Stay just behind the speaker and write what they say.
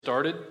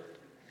Started.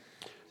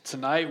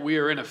 Tonight we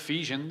are in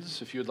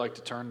Ephesians, if you would like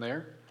to turn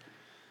there.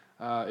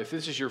 If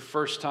this is your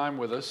first time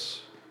with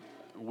us,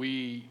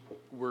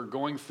 we're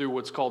going through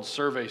what's called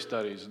survey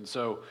studies, and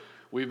so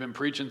we've been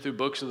preaching through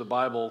books of the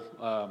Bible.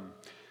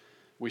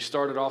 We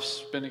started off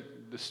spinning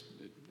this.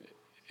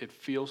 It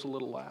feels a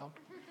little loud.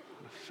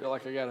 I feel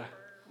like I gotta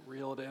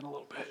reel it in a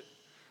little bit.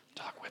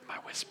 Talk with my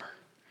whisper.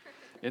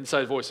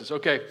 Inside voices.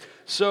 Okay,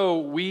 so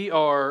we're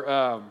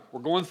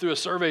going through a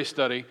survey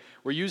study.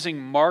 We're using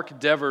Mark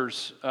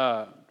Dever's.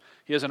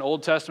 He has an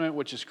Old Testament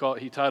which is called.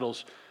 He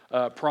titles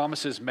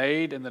Promises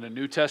Made, and then a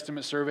New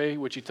Testament survey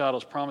which he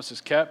titles Promises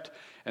Kept.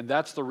 And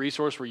that's the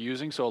resource we're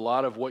using. So a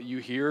lot of what you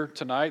hear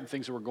tonight and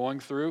things that we're going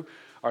through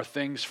are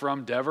things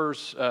from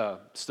Dever's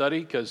study,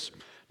 because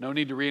no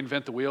need to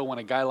reinvent the wheel when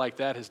a guy like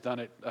that has done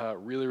it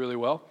really, really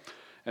well.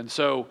 And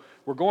so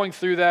we're going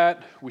through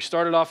that. We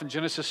started off in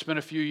Genesis, spent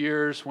a few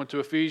years, went to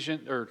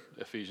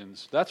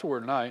Ephesians. That's where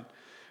we're tonight.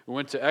 We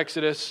went to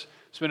Exodus,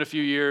 spent a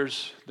few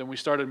years. Then we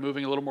started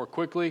moving a little more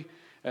quickly.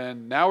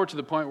 And now we're to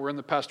the point where we're in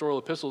the pastoral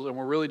epistles, and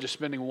we're really just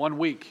spending 1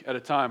 week at a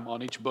time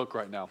on each book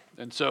right now.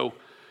 And so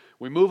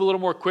we move a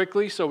little more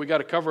quickly, so we got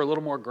to cover a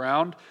little more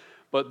ground.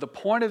 But the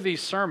point of these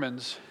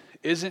sermons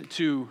isn't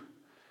to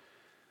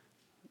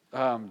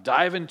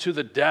dive into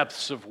the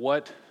depths of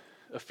what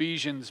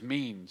Ephesians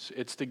means.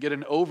 It's to get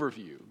an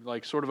overview,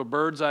 like sort of a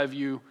bird's eye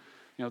view,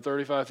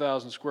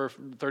 35,000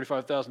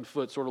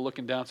 foot, sort of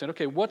looking down, saying,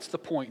 okay, what's the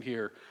point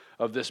here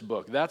of this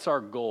book? That's our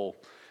goal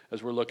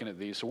as we're looking at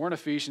these. So we're in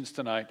Ephesians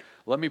tonight.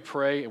 Let me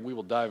pray, and we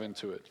will dive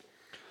into it.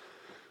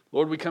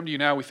 Lord, we come to you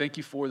now. We thank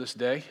you for this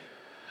day.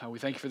 We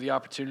thank you for the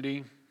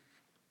opportunity,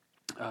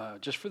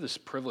 just for this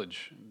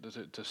privilege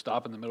to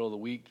stop in the middle of the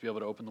week, to be able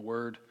to open the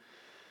Word,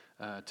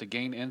 to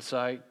gain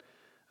insight,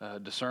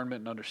 discernment,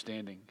 and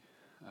understanding.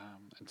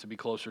 And to be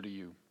closer to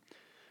you.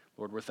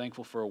 Lord, we're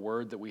thankful for a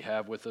word that we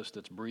have with us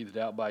that's breathed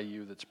out by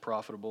you, that's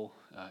profitable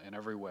in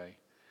every way.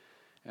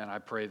 And I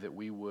pray that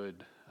we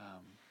would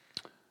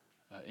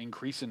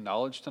increase in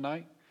knowledge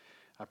tonight.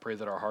 I pray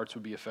that our hearts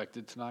would be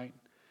affected tonight.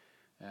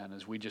 And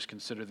as we just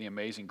consider the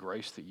amazing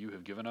grace that you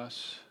have given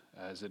us,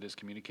 as it is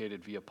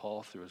communicated via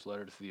Paul through his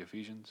letter to the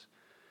Ephesians,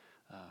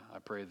 I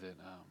pray that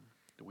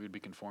we would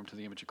be conformed to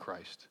the image of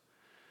Christ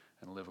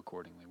and live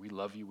accordingly. We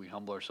love you. We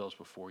humble ourselves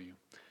before you.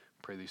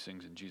 Pray these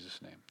things in Jesus'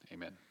 name.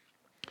 Amen.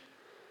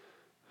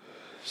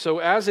 So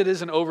as it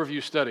is an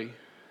overview study,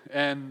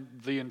 and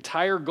the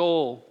entire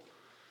goal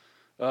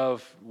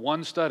of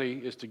one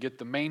study is to get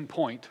the main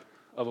point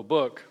of a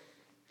book,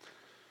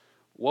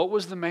 what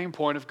was the main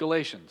point of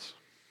Galatians?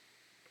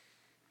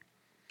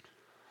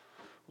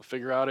 We'll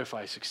figure out if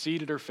I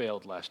succeeded or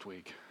failed last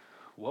week.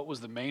 What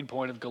was the main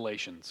point of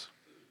Galatians?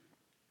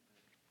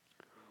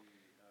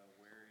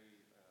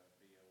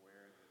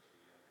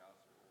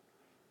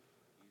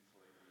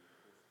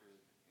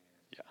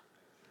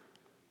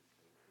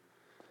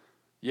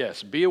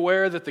 Yes, be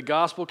aware that the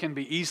gospel can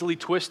be easily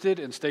twisted,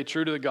 and stay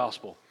true to the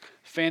gospel.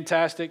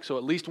 Fantastic. So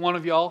at least one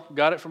of y'all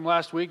got it from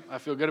last week. I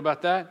feel good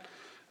about that.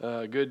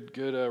 Good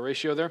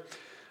ratio there.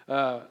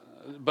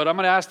 But I'm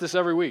going to ask this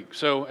every week.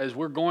 So as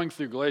we're going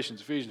through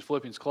Galatians, Ephesians,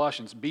 Philippians,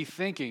 Colossians, be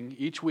thinking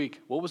each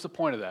week, what was the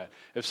point of that?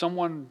 If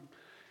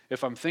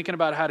I'm thinking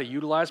about how to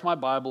utilize my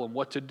Bible and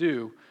what to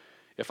do,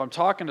 if I'm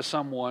talking to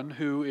someone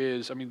who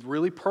is,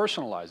 really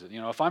personalize it.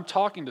 If I'm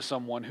talking to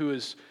someone who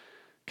is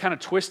kind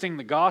of twisting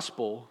the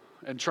gospel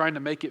and trying to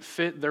make it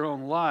fit their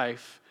own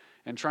life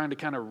and trying to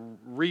kind of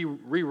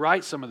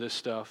rewrite some of this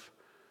stuff,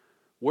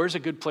 where's a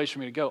good place for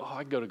me to go?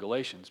 I go to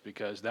Galatians,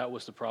 because that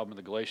was the problem of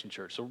the Galatian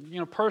church. So,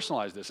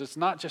 personalize this. It's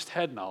not just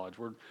head knowledge.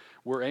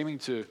 We're aiming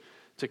to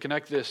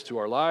connect this to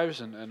our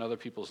lives and other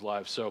people's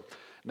lives. So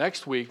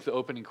next week, the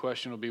opening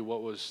question will be,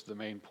 what was the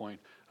main point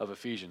of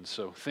Ephesians?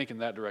 So think in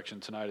that direction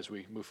tonight as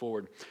we move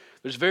forward.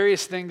 There's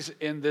various things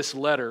in this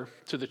letter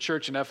to the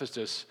church in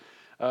Ephesus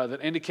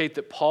that indicate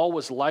that Paul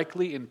was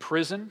likely in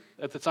prison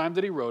at the time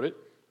that he wrote it.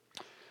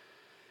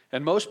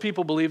 And most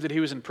people believe that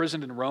he was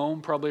imprisoned in Rome,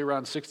 probably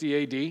around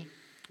 60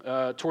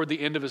 AD, toward the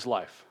end of his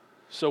life.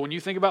 So when you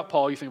think about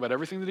Paul, you think about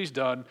everything that he's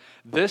done.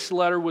 This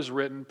letter was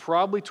written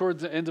probably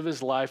towards the end of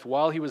his life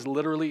while he was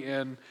literally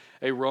in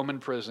a Roman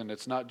prison.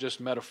 It's not just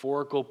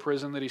metaphorical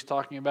prison that he's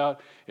talking about.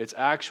 It's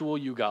actual,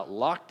 you got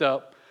locked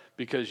up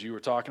because you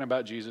were talking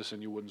about Jesus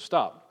and you wouldn't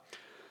stop.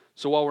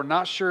 So while we're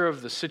not sure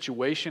of the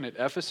situation at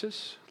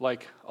Ephesus,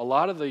 like a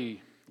lot of the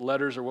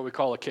letters are what we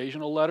call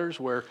occasional letters,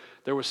 where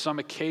there was some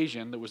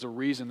occasion that was a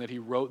reason that he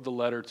wrote the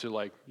letter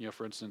to,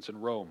 for instance, in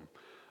Rome,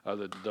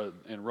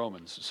 in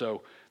Romans.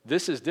 So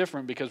this is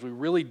different because we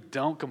really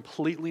don't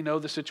completely know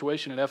the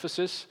situation at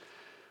Ephesus.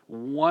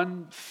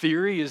 One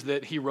theory is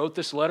that he wrote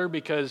this letter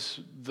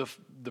because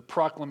the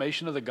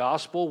proclamation of the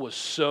gospel was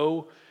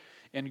so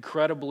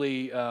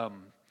incredibly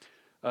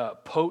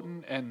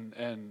potent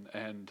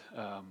and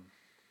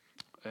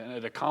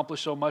it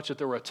accomplished so much that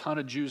there were a ton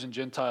of Jews and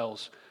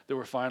Gentiles that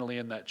were finally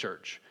in that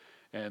church.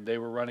 And they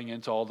were running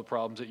into all the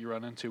problems that you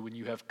run into when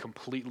you have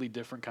completely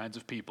different kinds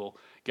of people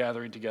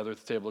gathering together at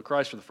the table of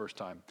Christ for the first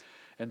time.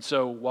 And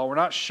so while we're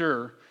not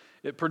sure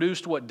It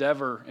produced what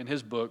Dever, in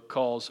his book,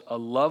 calls a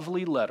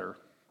lovely letter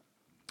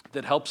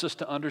that helps us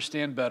to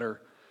understand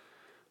better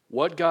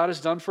what God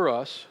has done for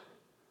us,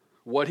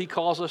 what he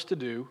calls us to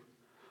do,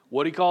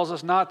 what he calls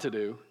us not to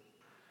do,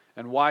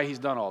 and why he's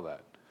done all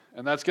that.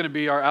 And that's going to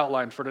be our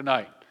outline for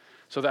tonight.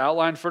 So the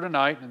outline for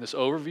tonight in this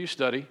overview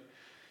study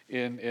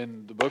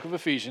in the book of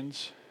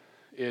Ephesians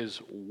is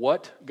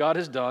what God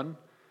has done,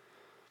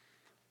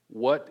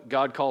 what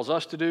God calls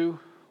us to do,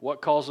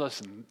 what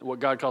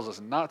God calls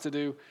us not to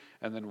do,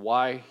 and then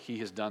why he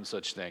has done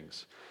such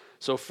things.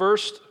 So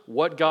first,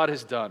 what God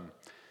has done.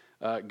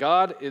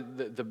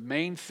 The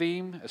main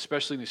theme,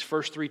 especially in these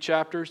first 3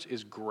 chapters,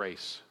 is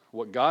grace.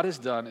 What God has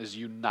done is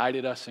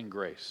united us in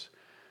grace.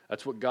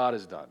 That's what God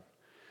has done.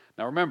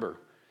 Now remember,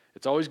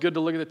 it's always good to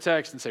look at the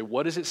text and say,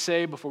 what does it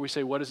say before we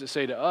say, what does it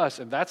say to us?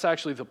 And that's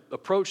actually the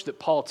approach that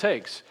Paul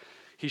takes.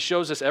 He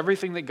shows us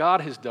everything that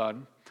God has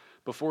done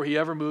before he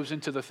ever moves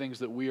into the things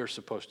that we are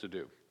supposed to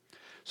do.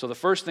 So the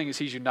first thing is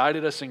he's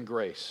united us in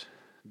grace.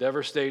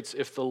 Dever states,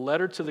 if the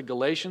letter to the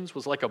Galatians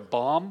was like a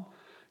bomb,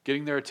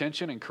 getting their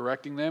attention and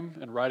correcting them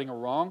and righting a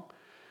wrong,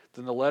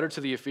 then the letter to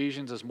the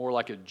Ephesians is more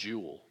like a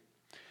jewel.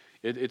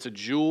 It's a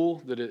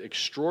jewel that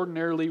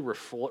extraordinarily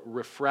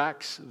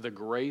refracts the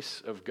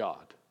grace of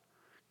God.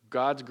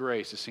 God's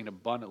grace is seen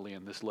abundantly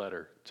in this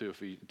letter to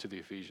the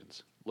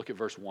Ephesians. Look at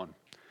verse 1.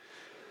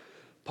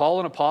 Paul,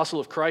 an apostle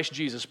of Christ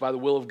Jesus by the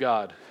will of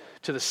God,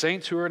 to the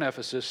saints who are in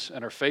Ephesus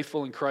and are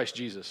faithful in Christ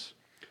Jesus.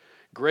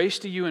 Grace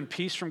to you and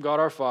peace from God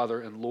our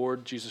Father and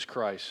Lord Jesus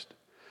Christ.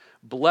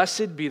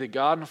 Blessed be the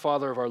God and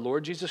Father of our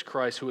Lord Jesus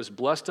Christ, who has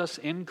blessed us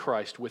in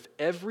Christ with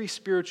every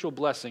spiritual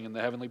blessing in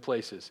the heavenly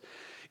places,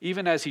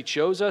 even as he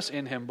chose us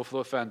in him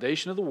before the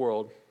foundation of the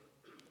world,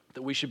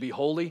 that we should be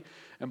holy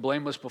and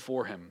blameless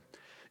before him.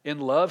 In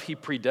love, he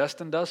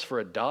predestined us for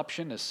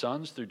adoption as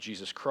sons through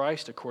Jesus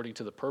Christ, according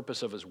to the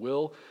purpose of his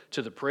will,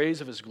 to the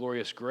praise of his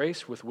glorious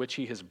grace, with which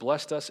he has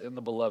blessed us in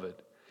the beloved.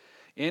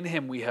 In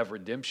him we have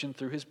redemption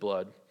through his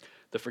blood,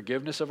 the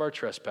forgiveness of our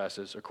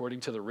trespasses,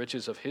 according to the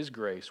riches of his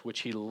grace,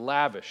 which he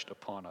lavished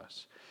upon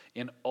us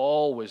in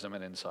all wisdom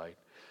and insight,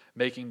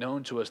 making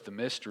known to us the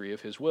mystery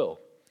of his will,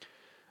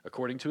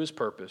 according to his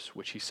purpose,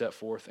 which he set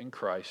forth in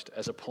Christ,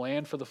 as a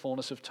plan for the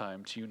fullness of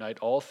time, to unite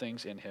all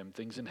things in him,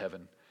 things in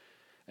heaven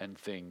and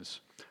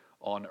things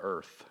on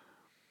earth.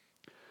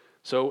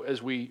 So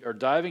as we are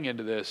diving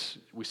into this,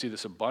 we see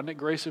this abundant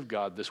grace of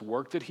God, this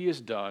work that he has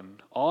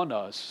done on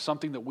us,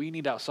 something that we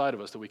need outside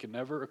of us that we can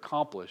never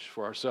accomplish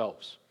for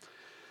ourselves.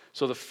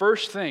 So the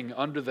first thing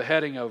under the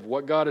heading of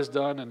what God has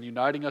done and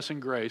uniting us in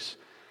grace,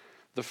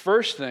 the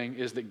first thing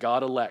is that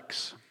God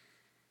elects.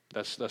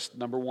 That's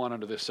number 1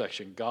 under this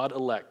section. God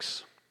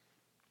elects.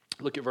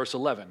 Look at verse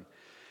 11.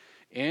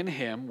 In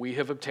him we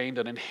have obtained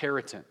an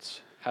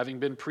inheritance, having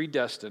been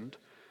predestined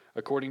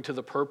according to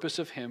the purpose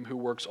of him who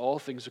works all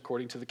things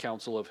according to the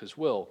counsel of his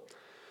will,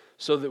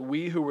 so that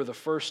we who were the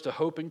first to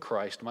hope in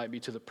Christ might be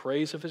to the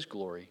praise of his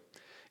glory.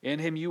 In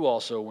him you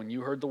also, when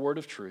you heard the word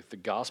of truth, the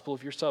gospel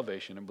of your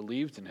salvation, and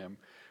believed in him,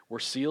 were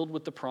sealed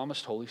with the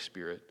promised Holy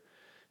Spirit,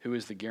 who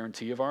is the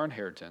guarantee of our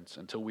inheritance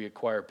until we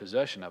acquire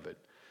possession of it,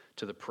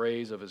 to the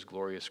praise of his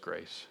glorious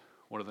grace.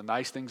 One of the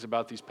nice things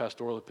about these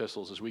pastoral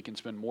epistles is we can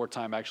spend more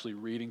time actually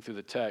reading through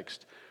the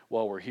text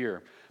while we're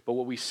here. But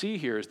what we see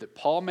here is that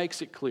Paul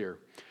makes it clear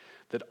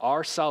that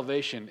our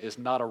salvation is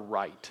not a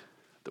right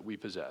that we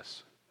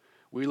possess.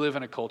 We live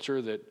in a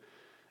culture that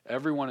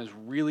everyone is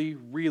really,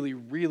 really,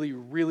 really,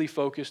 really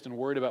focused and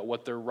worried about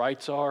what their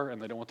rights are,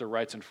 and they don't want their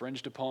rights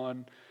infringed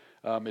upon.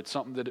 It's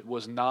something that it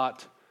was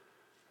not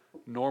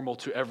normal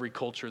to every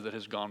culture that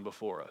has gone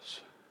before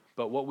us.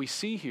 But what we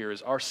see here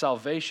is our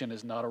salvation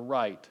is not a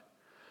right.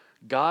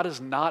 God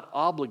is not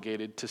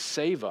obligated to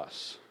save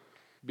us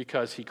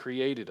because he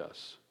created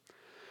us.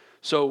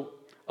 So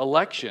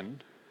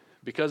election,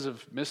 because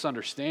of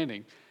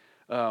misunderstanding,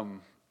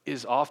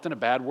 is often a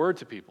bad word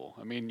to people.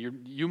 I mean,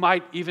 you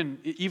might even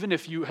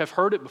if you have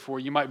heard it before,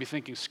 you might be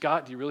thinking,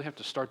 Scott, do you really have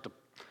to start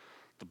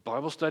the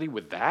Bible study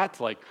with that?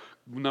 Like,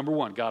 number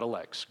 1, God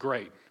elects.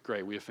 Great.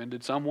 We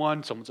offended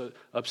someone's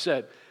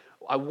upset.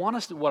 What I want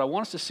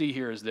us to see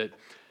here is that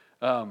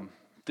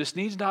this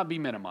needs not be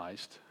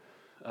minimized.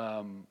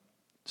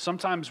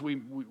 Sometimes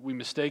we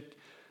mistake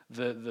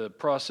the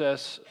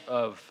process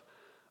of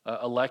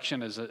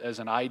election as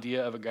an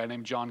idea of a guy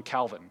named John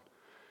Calvin.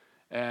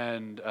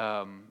 And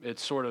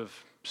it's sort of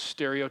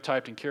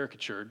stereotyped and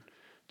caricatured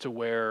to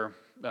where,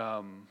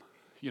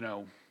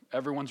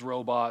 everyone's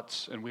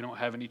robots and we don't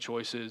have any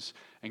choices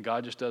and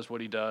God just does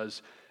what he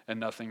does and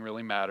nothing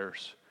really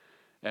matters.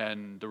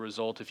 And the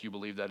result, if you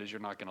believe that, is you're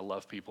not going to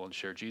love people and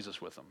share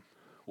Jesus with them.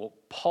 Well,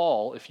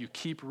 Paul, if you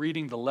keep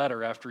reading the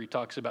letter after he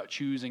talks about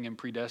choosing and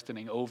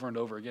predestining over and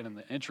over again in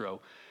the intro,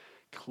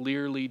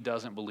 clearly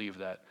doesn't believe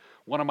that.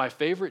 One of my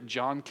favorite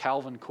John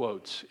Calvin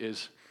quotes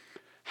is,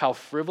 "How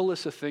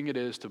frivolous a thing it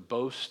is to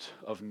boast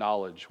of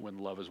knowledge when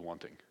love is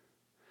wanting."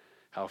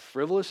 How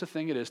frivolous a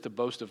thing it is to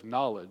boast of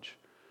knowledge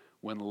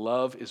when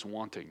love is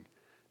wanting.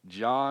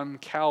 John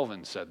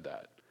Calvin said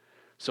that.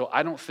 So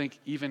I don't think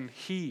even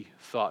he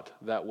thought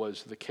that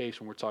was the case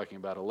when we're talking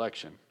about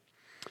election.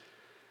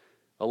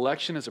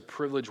 Election is a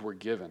privilege we're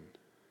given.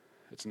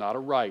 It's not a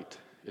right.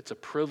 It's a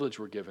privilege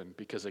we're given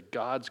because of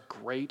God's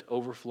great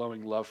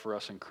overflowing love for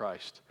us in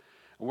Christ.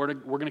 And we're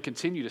going to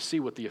continue to see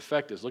what the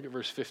effect is. Look at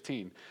verse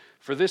 15.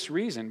 For this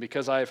reason,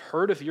 because I have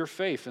heard of your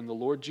faith in the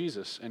Lord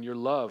Jesus and your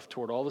love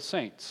toward all the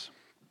saints,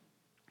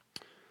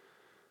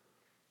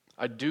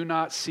 I do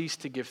not cease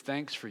to give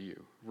thanks for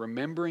you,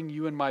 remembering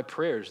you in my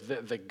prayers,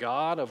 that the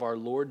God of our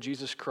Lord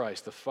Jesus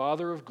Christ, the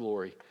Father of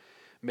glory,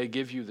 may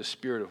give you the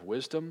spirit of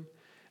wisdom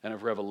and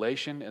of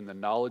revelation and the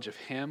knowledge of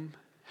him,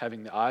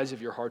 having the eyes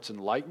of your hearts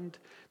enlightened,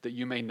 that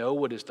you may know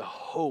what is the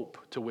hope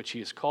to which he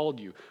has called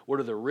you, what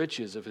are the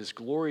riches of his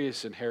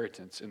glorious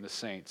inheritance in the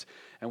saints,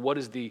 and what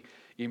is the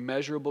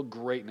immeasurable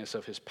greatness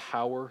of his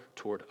power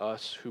toward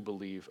us who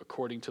believe,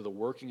 according to the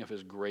working of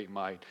his great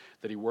might,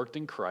 that he worked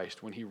in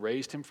Christ when he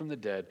raised him from the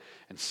dead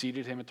and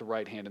seated him at the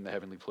right hand in the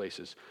heavenly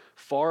places,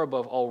 far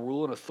above all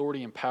rule and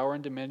authority and power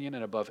and dominion,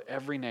 and above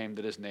every name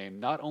that is named,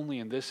 not only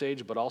in this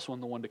age, but also in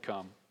the one to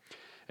come.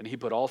 And he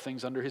put all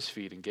things under his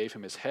feet and gave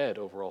him his head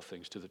over all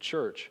things to the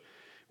church,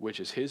 which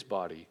is his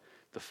body,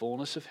 the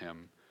fullness of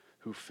him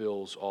who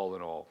fills all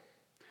in all.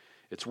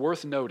 It's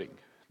worth noting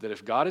that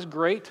if God is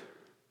great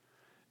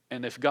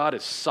and if God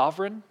is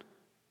sovereign,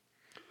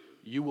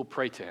 you will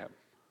pray to him.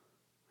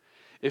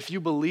 If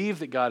you believe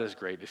that God is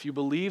great, if you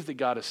believe that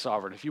God is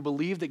sovereign, if you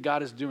believe that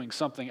God is doing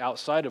something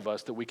outside of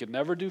us that we could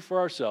never do for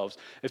ourselves,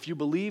 if you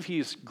believe he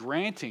is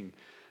granting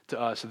to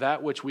us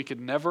that which we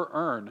could never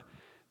earn,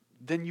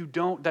 then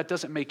that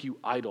doesn't make you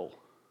idle.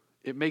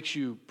 It makes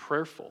you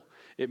prayerful.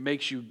 It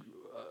makes you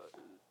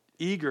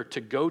eager to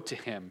go to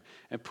him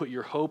and put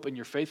your hope and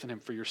your faith in him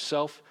for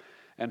yourself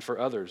and for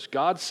others.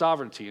 God's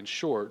sovereignty, in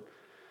short,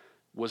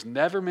 was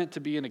never meant to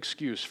be an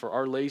excuse for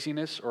our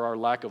laziness or our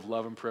lack of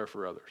love and prayer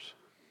for others.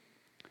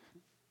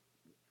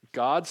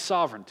 God's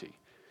sovereignty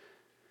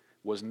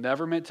was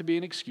never meant to be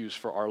an excuse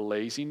for our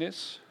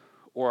laziness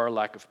or our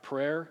lack of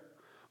prayer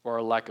or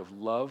our lack of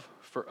love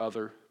for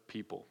other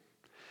people.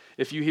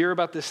 If you hear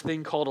about this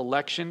thing called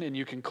election and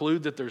you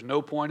conclude that there's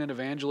no point in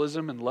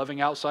evangelism and loving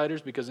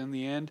outsiders because in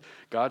the end,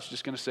 God's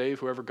just going to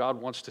save whoever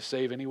God wants to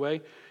save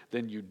anyway,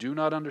 then you do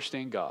not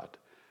understand God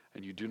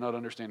and you do not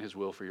understand his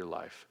will for your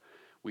life.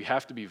 We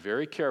have to be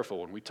very careful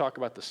when we talk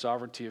about the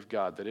sovereignty of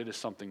God that it is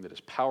something that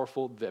is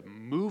powerful, that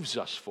moves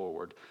us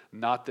forward,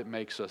 not that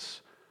makes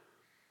us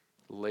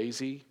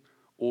lazy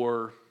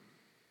or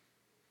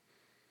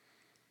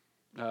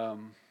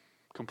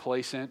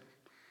complacent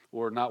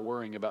or not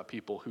worrying about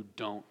people who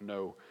don't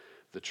know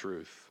the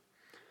truth.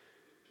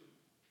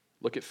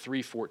 Look at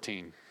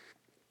 3:14.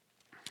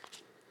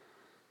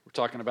 We're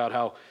talking about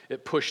how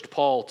it pushed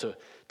Paul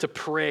to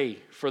pray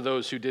for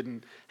those who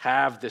didn't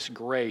have this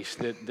grace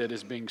that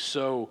is being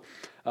so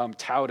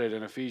touted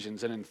in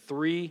Ephesians. And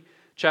in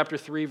chapter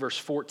 3, verse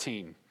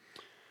 14,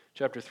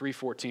 chapter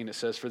 3:14, it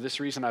says, "For this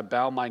reason I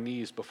bow my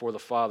knees before the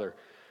Father,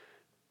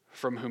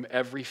 from whom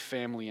every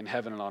family in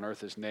heaven and on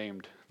earth is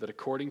named, that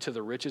according to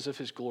the riches of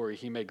his glory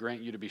he may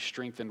grant you to be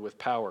strengthened with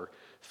power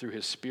through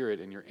his Spirit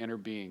in your inner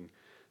being,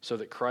 so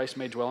that Christ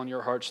may dwell in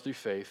your hearts through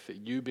faith,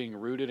 that you, being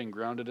rooted and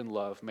grounded in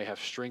love, may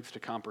have strength to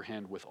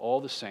comprehend with all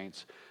the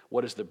saints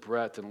what is the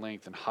breadth and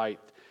length and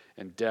height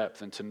and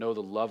depth, and to know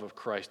the love of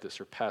Christ that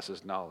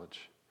surpasses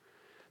knowledge,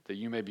 that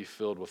you may be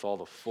filled with all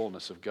the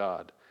fullness of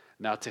God.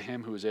 Now to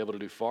him who is able to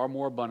do far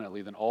more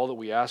abundantly than all that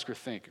we ask or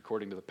think,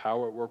 according to the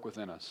power at work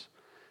within us,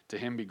 to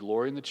him be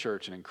glory in the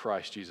church and in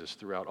Christ Jesus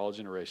throughout all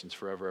generations,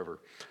 forever, ever.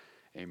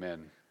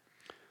 Amen."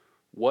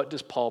 What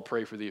does Paul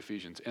pray for the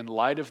Ephesians? In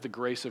light of the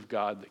grace of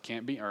God that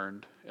can't be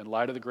earned, in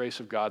light of the grace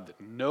of God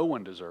that no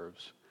one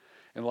deserves,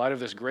 in light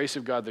of this grace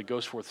of God that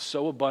goes forth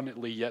so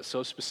abundantly yet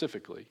so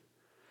specifically,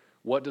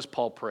 what does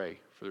Paul pray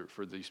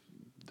for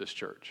this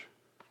church?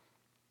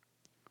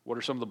 What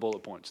are some of the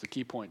bullet points, the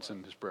key points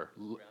in his prayer?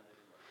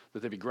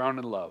 That they be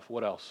grounded in love.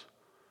 What else?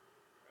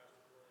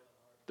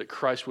 That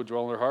Christ would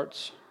dwell in their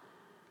hearts.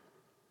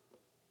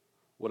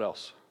 What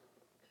else?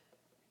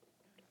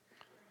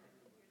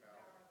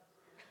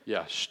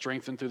 Yeah,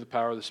 strengthened through the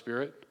power of the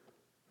Spirit.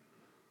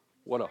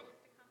 What else?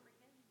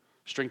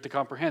 Strength to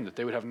comprehend, that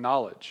they would have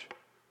knowledge.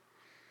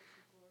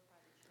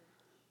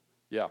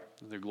 Yeah,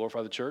 they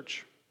glorify the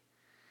church.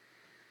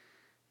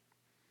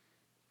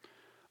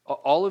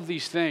 All of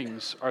these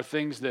things are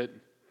things that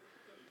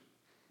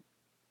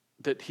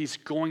he's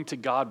going to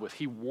God with.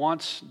 He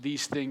wants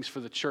these things for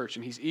the church,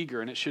 and he's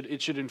eager, and it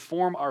should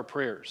inform our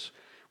prayers.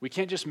 We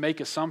can't just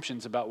make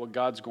assumptions about what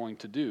God's going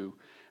to do,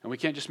 and we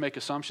can't just make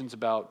assumptions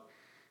about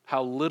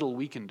how little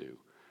we can do.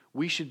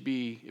 We should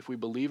be, if we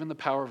believe in the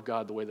power of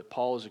God the way that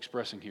Paul is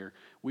expressing here,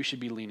 we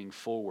should be leaning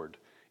forward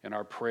in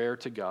our prayer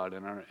to God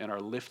and our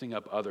lifting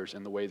up others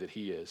in the way that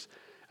he is.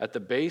 At the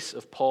base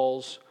of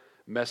Paul's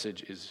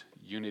message is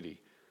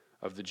unity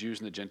of the Jews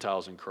and the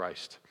Gentiles in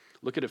Christ.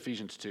 Look at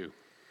Ephesians 2.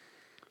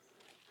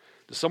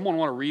 Does someone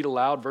want to read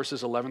aloud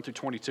verses 11 through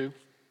 22?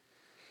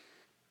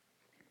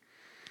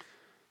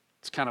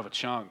 It's kind of a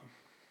chunk.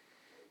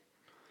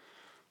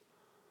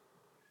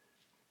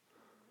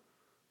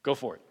 Go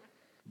for it.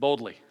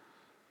 Boldly.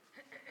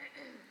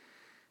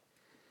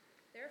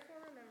 Therefore,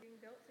 remembering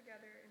built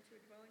together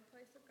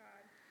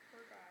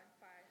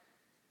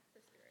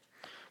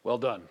Well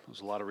done.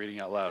 There's a lot of reading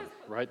out loud,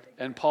 right?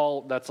 And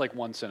Paul, that's like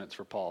one sentence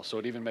for Paul, so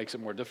it even makes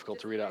it more difficult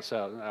to read out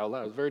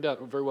loud.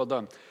 Very well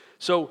done.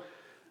 So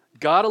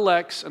God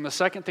elects, and the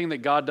second thing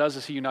that God does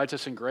is he unites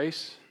us in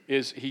grace,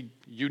 is he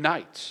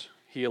unites.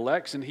 He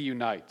elects and he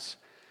unites.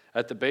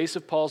 At the base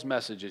of Paul's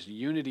message is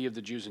unity of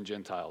the Jews and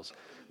Gentiles.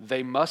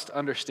 They must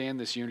understand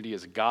this unity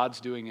as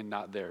God's doing and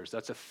not theirs.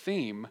 That's a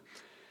theme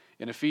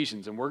in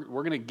Ephesians, and we're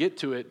going to get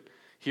to it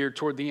here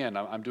toward the end.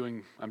 I'm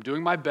doing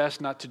my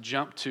best not to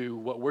jump to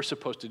what we're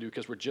supposed to do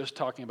because we're just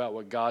talking about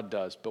what God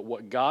does. But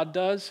what God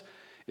does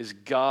is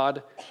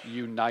God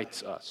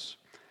unites us.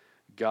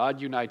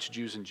 God unites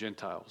Jews and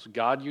Gentiles.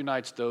 God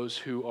unites those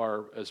who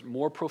are as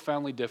more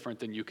profoundly different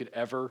than you could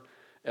ever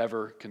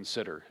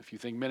consider. If you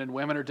think men and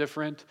women are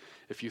different,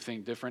 if you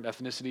think different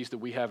ethnicities that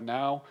we have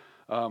now,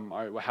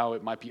 how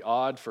it might be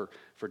odd for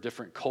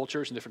different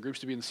cultures and different groups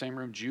to be in the same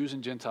room, Jews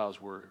and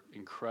Gentiles were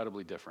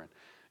incredibly different.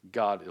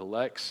 God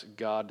elects,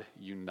 God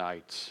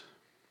unites.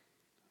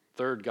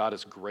 Third, God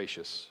is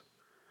gracious.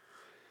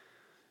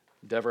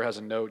 Dever has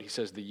a note. He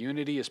says, the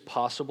unity is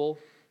possible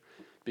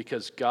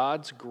because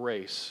God's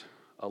grace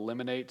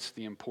eliminates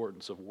the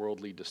importance of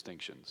worldly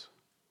distinctions.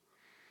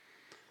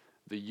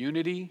 The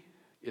unity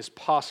is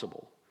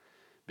possible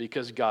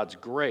because God's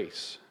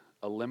grace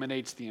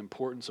eliminates the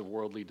importance of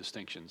worldly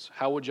distinctions.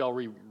 How would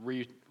y'all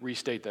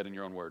restate that in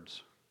your own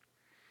words?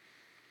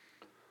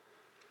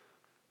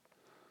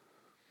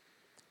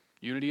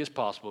 Unity is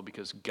possible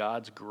because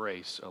God's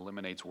grace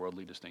eliminates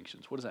worldly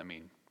distinctions. What does that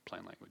mean,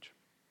 plain language?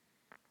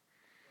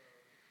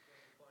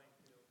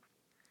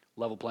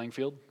 Level playing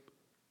field?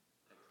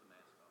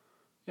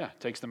 Yeah,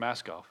 takes the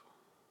mask off.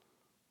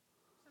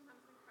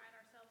 Sometimes we pride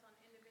ourselves on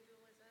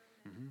individualism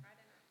and pride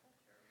in our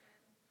culture,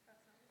 and that's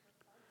not what we're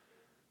called to.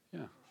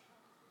 Yeah.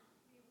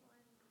 Be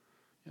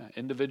one. Yeah,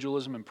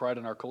 individualism and pride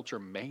in our culture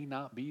may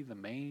not be the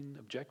main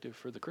objective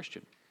for the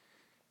Christian.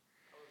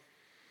 I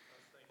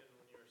was thinking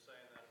when you were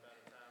saying that about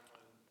a time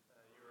when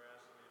you were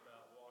asking me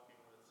about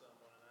walking with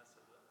someone, and I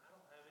said, I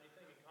don't have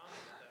anything in common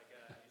with that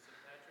guy. You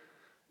said, Patrick,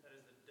 that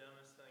is the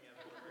dumbest thing I've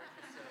ever heard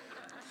you say.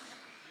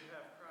 You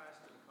have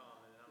Christ in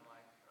common. And I'm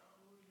like, oh,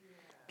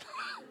 yeah.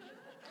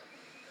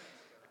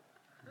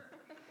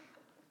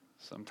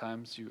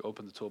 Sometimes you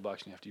open the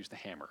toolbox and you have to use the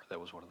hammer. That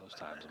was one of those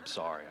times. I'm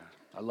sorry.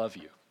 I love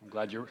you. I'm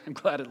glad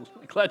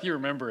you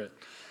remember it.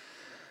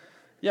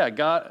 Yeah,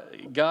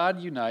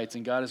 God unites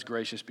and God is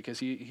gracious because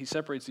he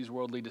separates these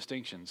worldly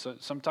distinctions. So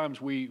sometimes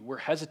we're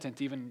hesitant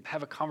to even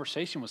have a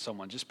conversation with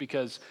someone just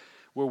because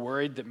we're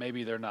worried that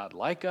maybe they're not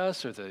like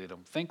us or they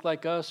don't think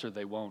like us or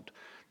they won't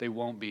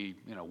be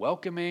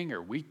welcoming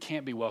or we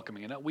can't be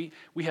welcoming. And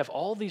we have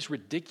all these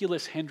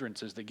ridiculous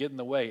hindrances that get in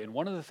the way. And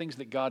one of the things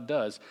that God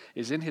does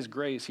is in his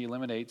grace he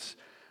eliminates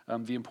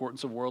the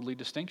importance of worldly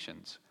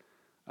distinctions.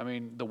 I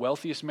mean, the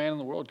wealthiest man in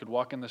the world could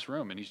walk in this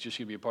room and he's just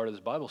going to be a part of this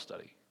Bible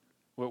study.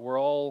 We're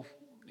all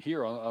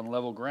here on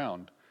level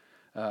ground.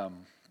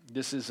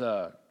 This is,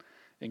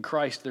 in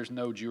Christ, there's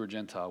no Jew or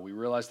Gentile. We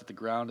realize that the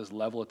ground is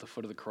level at the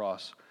foot of the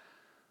cross.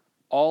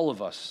 All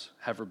of us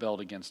have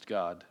rebelled against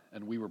God,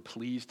 and we were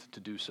pleased to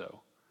do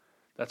so.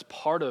 That's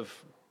part of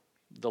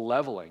the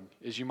leveling,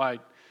 is you might,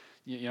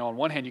 on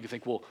one hand you can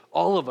think, well,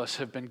 all of us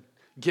have been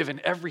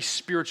given every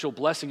spiritual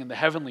blessing in the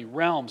heavenly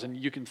realms, and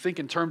you can think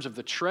in terms of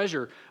the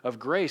treasure of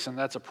grace, and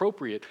that's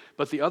appropriate.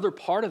 But the other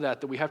part of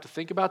that we have to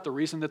think about, the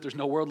reason that there's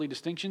no worldly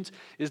distinctions,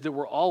 is that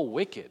we're all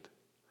wicked.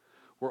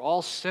 We're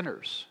all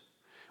sinners.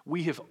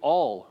 We have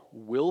all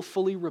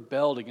willfully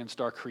rebelled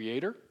against our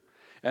Creator,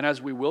 and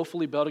as we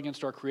willfully rebelled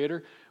against our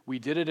Creator, we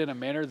did it in a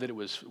manner that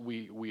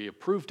we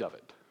approved of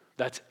it.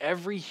 That's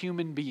every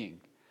human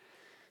being.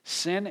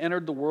 Sin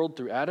entered the world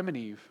through Adam and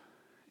Eve,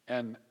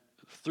 and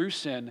through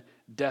sin,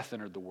 death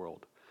entered the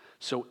world.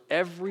 So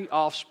every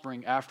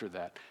offspring after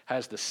that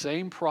has the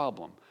same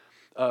problem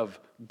of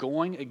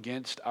going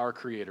against our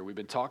Creator. We've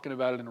been talking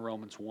about it in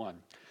Romans 1.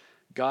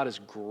 God is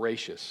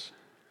gracious.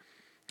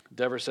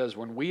 Dever says,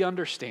 when we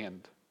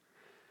understand,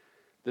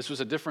 this was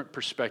a different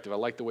perspective. I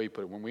like the way he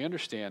put it. When we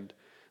understand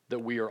that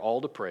we are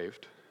all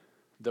depraved,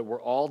 that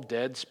we're all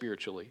dead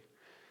spiritually,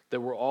 that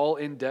we're all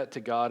in debt to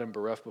God and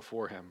bereft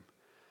before Him,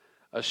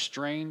 a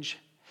strange,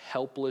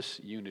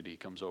 helpless unity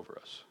comes over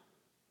us.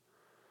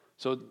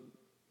 So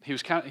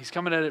he's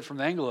coming at it from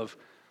the angle of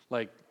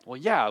like, well,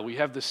 yeah, we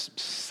have this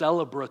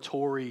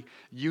celebratory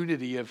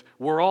unity of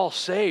we're all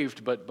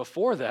saved, but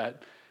before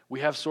that,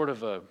 we have sort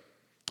of a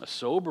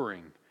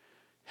sobering,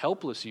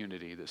 helpless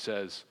unity that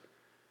says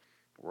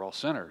we're all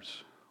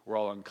sinners, we're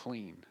all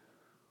unclean,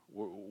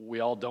 we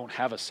all don't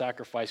have a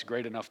sacrifice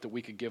great enough that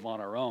we could give on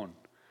our own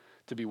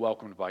to be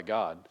welcomed by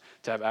God,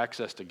 to have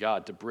access to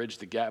God, to bridge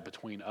the gap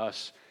between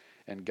us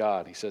and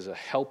God. He says a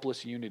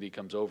helpless unity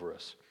comes over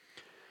us.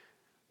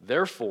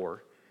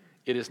 Therefore,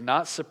 it is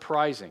not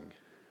surprising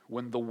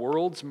when the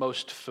world's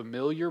most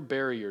familiar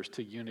barriers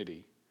to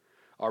unity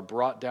are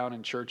brought down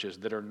in churches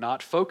that are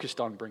not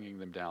focused on bringing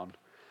them down,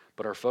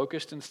 but are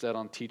focused instead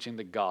on teaching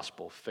the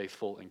gospel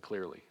faithful and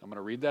clearly. I'm going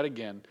to read that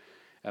again,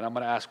 and I'm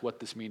going to ask what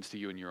this means to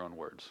you in your own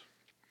words.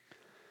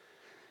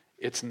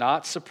 It's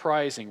not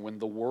surprising when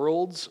the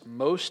world's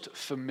most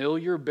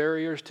familiar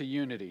barriers to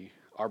unity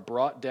are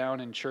brought down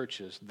in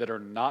churches that are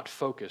not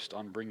focused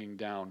on bringing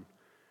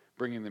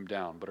them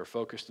down, but are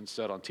focused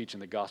instead on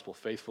teaching the gospel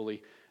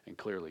faithfully and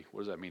clearly.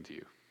 What does that mean to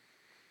you?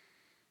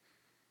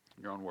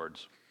 Your own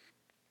words.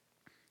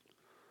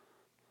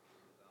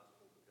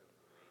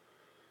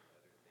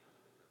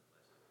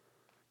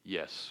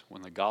 Yes,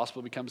 when the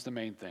gospel becomes the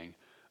main thing,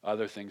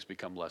 other things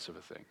become less of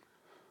a thing.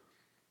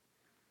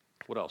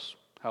 What else?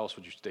 How else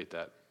would you state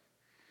that?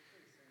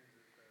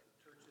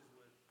 Churches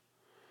with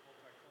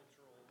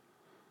multicultural,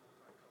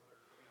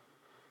 multicolored, in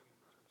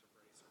terms of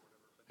race or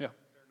whatever, but Yeah.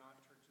 they're not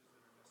churches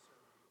that are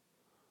necessarily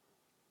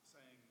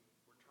saying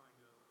we're trying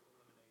to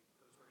eliminate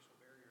those racial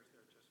barriers.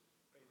 They're just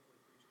faithfully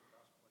preaching the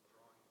gospel and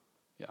drawing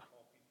Yeah.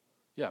 all people.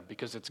 Yeah,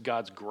 because it's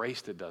God's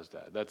grace that does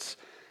that.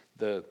 That's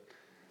the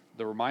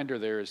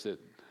reminder there is that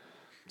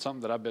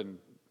something that I've been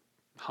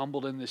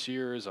humbled in this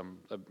year as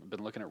I've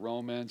been looking at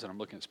Romans and I'm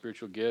looking at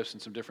spiritual gifts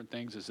and some different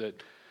things is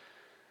that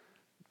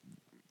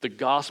the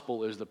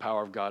gospel is the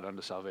power of God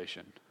unto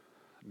salvation.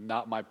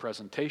 Not my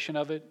presentation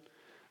of it,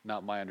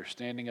 not my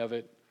understanding of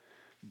it,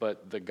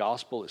 but the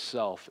gospel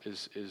itself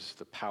is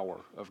the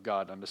power of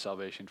God unto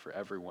salvation for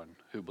everyone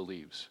who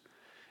believes.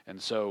 And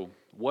so,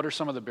 what are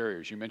some of the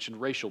barriers? You mentioned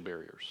racial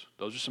barriers.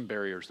 Those are some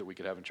barriers that we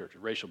could have in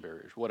churches. Racial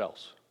barriers. What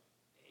else?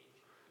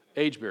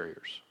 Age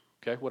barriers.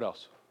 Okay, what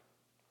else?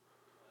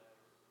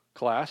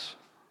 Class.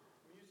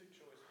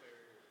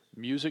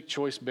 Music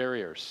choice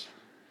barriers.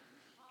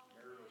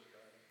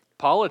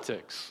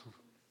 Politics.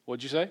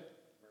 What'd you say?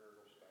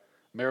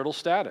 Marital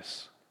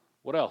status.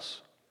 What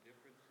else?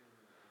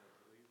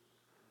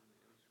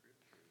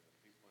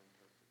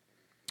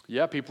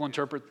 Yeah, people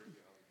interpret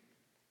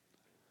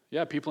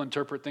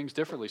things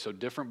differently. So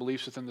different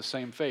beliefs within the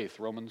same faith.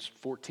 Romans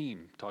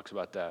 14 talks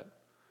about that.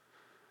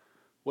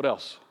 What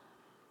else?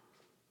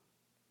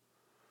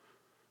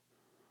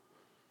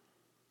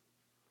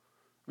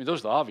 I mean,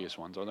 those are the obvious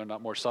ones. Are there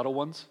not more subtle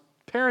ones?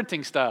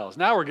 Parenting styles.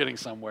 Now we're getting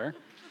somewhere. I'm going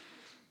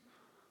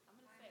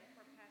to say it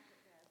for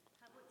Patrick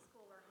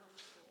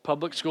does.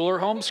 Public school or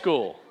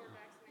homeschool.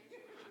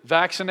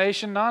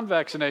 Vaccination,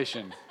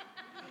 non-vaccination.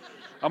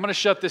 I'm going to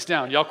shut this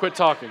down. Y'all quit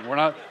talking. We're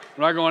not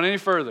going any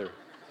further.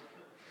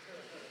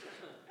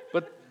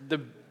 But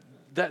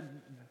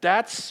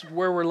that's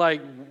where we're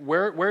like,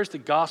 where's the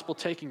gospel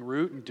taking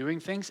root and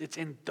doing things? It's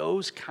in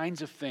those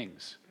kinds of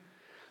things.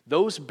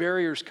 Those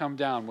barriers come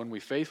down when we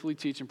faithfully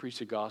teach and preach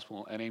the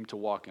gospel and aim to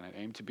walk in it,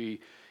 aim to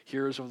be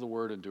hearers of the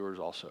word and doers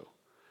also.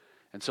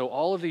 And so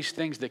all of these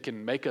things that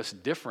can make us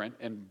different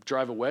and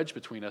drive a wedge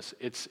between us,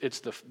 it's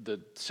the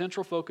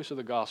central focus of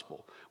the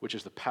gospel, which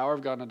is the power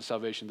of God unto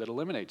salvation that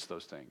eliminates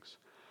those things.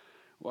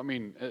 Well, I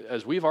mean,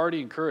 as we've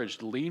already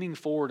encouraged, leaning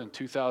forward in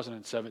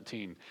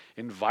 2017,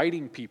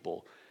 inviting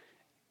people,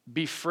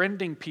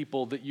 befriending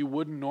people that you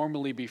wouldn't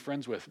normally be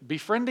friends with.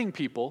 Befriending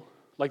people,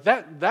 like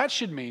that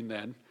should mean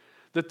then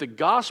that the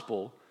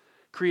gospel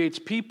creates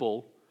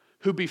people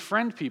who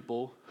befriend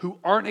people who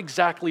aren't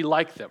exactly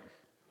like them,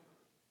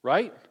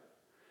 right?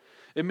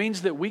 It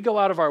means that we go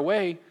out of our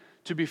way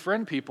to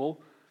befriend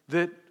people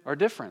that are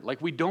different.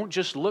 Like we don't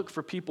just look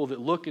for people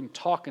that look and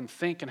talk and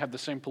think and have the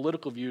same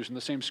political views and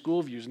the same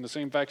school views and the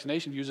same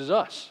vaccination views as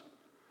us.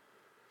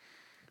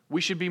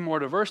 We should be more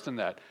diverse than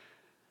that.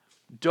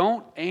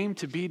 Don't aim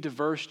to be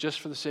diverse just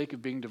for the sake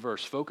of being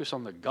diverse. Focus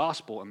on the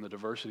gospel and the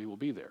diversity will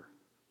be there.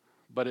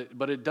 But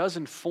it does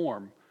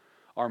inform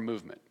our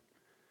movement.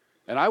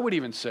 And I would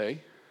even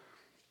say,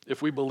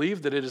 if we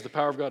believe that it is the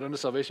power of God unto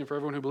salvation for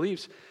everyone who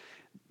believes,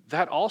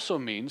 that also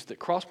means that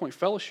Crosspoint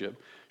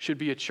Fellowship should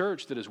be a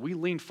church that as we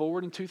lean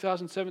forward in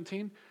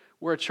 2017,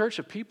 we're a church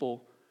of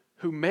people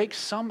who make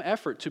some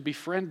effort to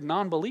befriend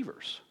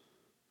non-believers.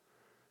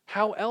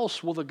 How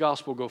else will the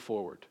gospel go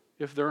forward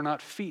if there are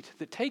not feet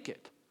that take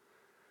it?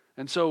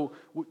 And so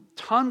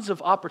tons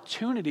of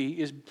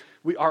opportunity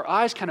our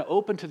eyes kind of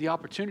open to the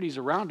opportunities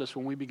around us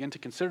when we begin to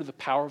consider the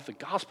power of the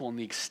gospel and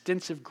the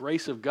extensive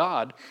grace of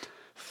God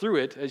through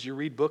it as you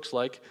read books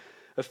like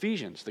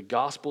Ephesians. The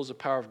gospel is the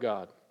power of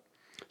God.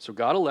 So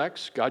God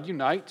elects, God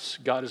unites,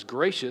 God is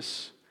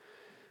gracious,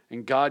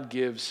 and God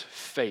gives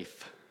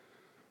faith.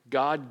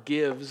 God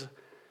gives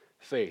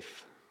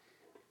faith.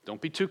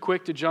 Don't be too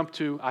quick to jump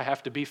to, I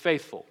have to be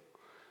faithful.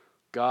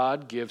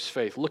 God gives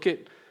faith.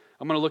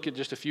 I'm going to look at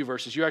just a few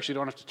verses. You actually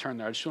don't have to turn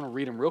there. I just want to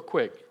read them real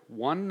quick.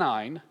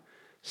 1:9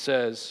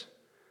 says,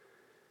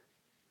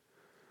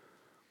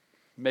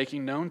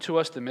 making known to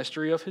us the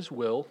mystery of his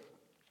will,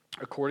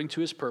 according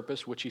to his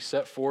purpose, which he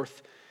set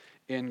forth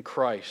in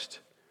Christ.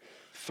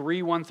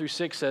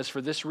 3:1-6 says,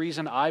 for this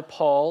reason I,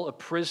 Paul, a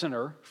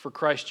prisoner for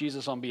Christ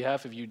Jesus on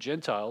behalf of you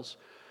Gentiles,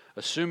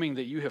 assuming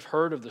that you have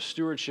heard of the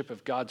stewardship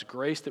of God's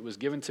grace that was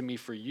given to me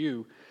for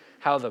you,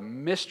 how the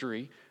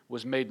mystery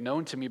was made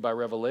known to me by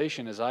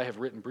revelation, as I have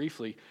written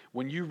briefly.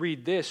 When you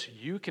read this,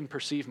 you can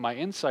perceive my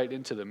insight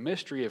into the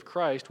mystery of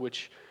Christ,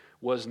 which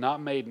was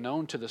not made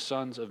known to the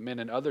sons of men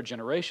in other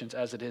generations,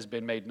 as it has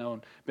been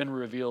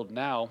revealed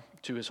now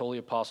to his holy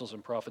apostles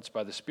and prophets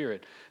by the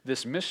Spirit.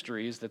 This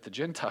mystery is that the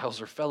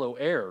Gentiles are fellow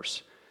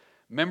heirs,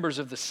 members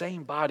of the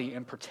same body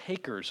and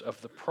partakers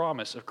of the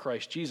promise of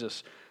Christ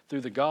Jesus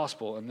through the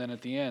gospel. And then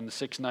at the end,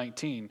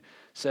 6:19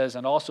 says,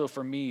 and also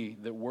for me,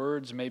 that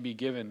words may be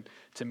given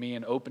to me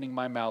in opening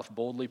my mouth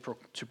boldly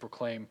to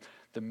proclaim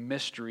the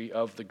mystery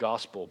of the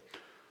gospel.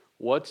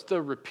 What's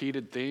the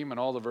repeated theme in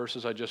all the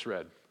verses I just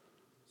read?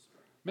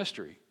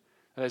 Mystery.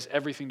 That has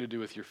everything to do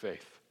with your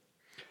faith.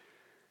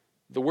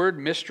 The word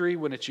mystery,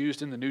 when it's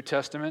used in the New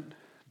Testament,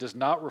 does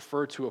not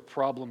refer to a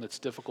problem that's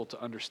difficult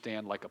to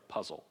understand like a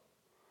puzzle.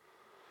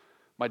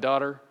 My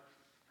daughter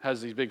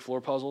has these big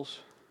floor puzzles,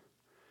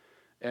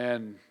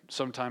 and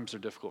sometimes they're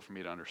difficult for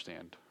me to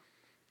understand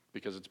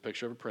because it's a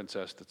picture of a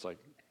princess that's like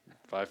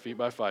 5 feet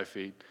by 5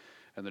 feet,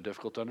 and they're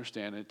difficult to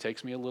understand. And it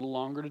takes me a little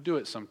longer to do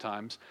it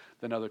sometimes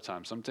than other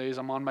times. Some days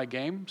I'm on my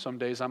game, some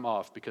days I'm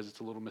off because it's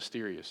a little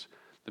mysterious.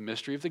 The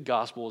mystery of the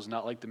gospel is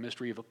not like the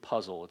mystery of a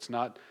puzzle. It's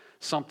not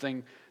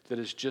something that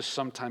is just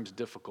sometimes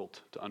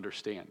difficult to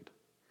understand.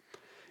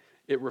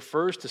 It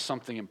refers to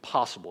something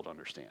impossible to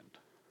understand.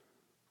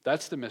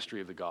 That's the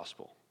mystery of the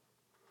gospel.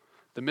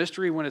 The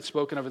mystery, when it's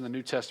spoken of in the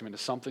New Testament, is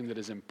something that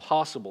is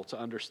impossible to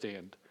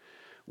understand.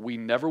 We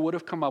never would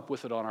have come up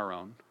with it on our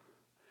own.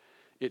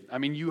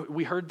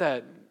 We heard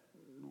that,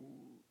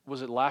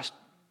 was it last?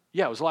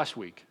 Yeah, it was last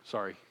week.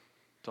 Sorry.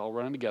 It's all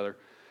running together.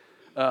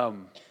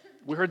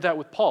 We heard that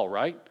with Paul,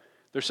 right?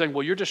 They're saying,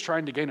 well, you're just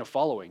trying to gain a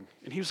following.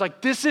 And he was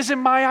like, this isn't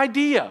my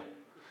idea.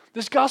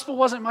 This gospel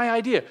wasn't my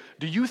idea.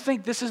 Do you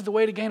think this is the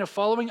way to gain a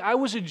following? I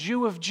was a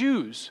Jew of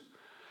Jews.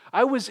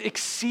 I was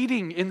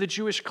exceeding in the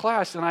Jewish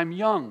class, and I'm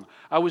young.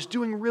 I was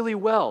doing really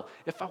well.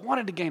 If I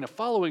wanted to gain a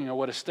following, I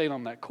would have stayed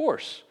on that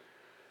course.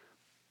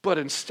 But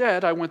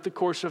instead, I went the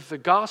course of the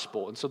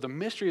gospel. And so the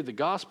mystery of the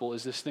gospel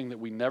is this thing that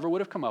we never would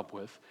have come up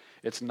with.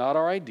 It's not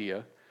our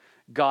idea.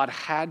 God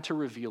had to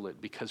reveal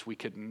it because we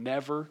could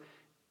never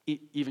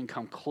even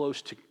come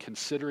close to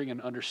considering and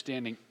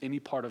understanding any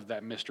part of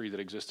that mystery that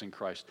exists in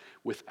Christ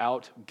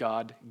without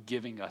God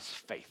giving us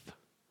faith.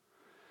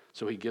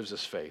 So he gives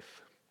us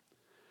faith.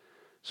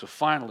 So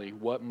finally,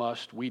 what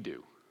must we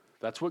do?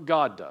 That's what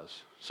God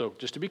does. So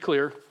just to be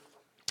clear,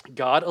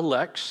 God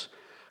elects,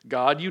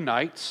 God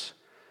unites,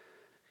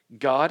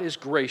 God is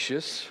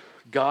gracious,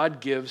 God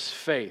gives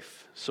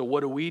faith. So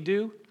what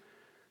do?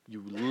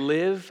 You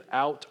live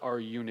out our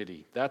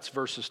unity. That's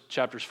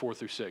chapters 4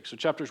 through 6. So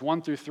chapters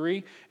 1 through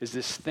 3 is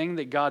this thing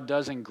that God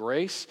does in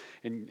grace,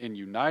 in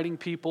uniting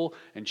people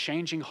and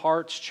changing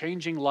hearts,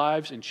 changing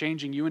lives, and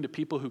changing you into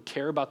people who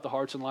care about the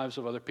hearts and lives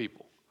of other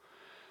people.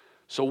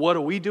 So what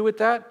do we do with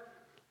that?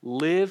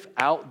 Live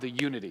out the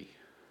unity.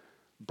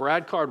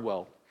 Brad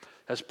Cardwell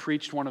has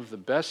preached one of the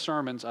best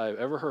sermons I've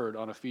ever heard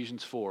on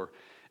Ephesians 4.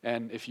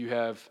 And if you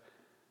have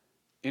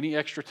any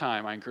extra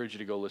time, I encourage you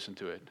to go listen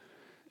to it.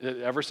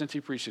 Ever since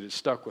he preached it, it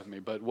stuck with me.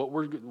 But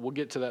we'll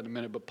get to that in a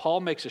minute. But Paul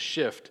makes a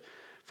shift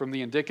from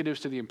the indicatives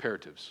to the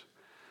imperatives.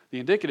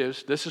 The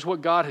indicatives, this is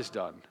what God has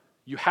done.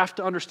 You have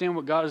to understand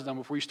what God has done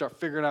before you start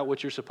figuring out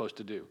what you're supposed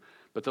to do.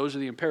 But those are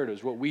the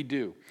imperatives, what we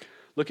do.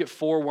 Look at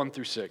 4:1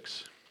 through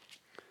 6.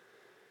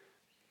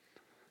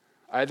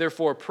 I,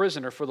 therefore, a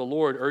prisoner for the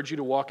Lord, urge you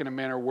to walk in a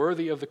manner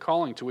worthy of the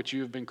calling to which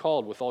you have been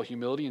called, with all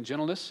humility and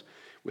gentleness,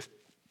 with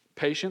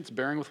patience,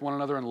 bearing with one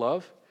another in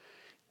love,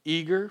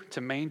 eager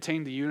to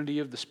maintain the unity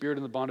of the Spirit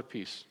and the bond of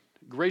peace.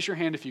 Raise your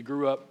hand if you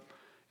grew up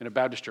in a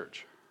Baptist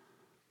church.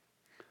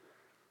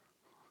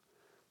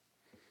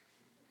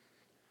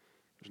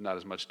 There's not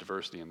as much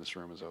diversity in this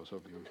room as I was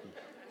hoping.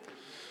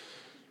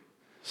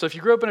 So if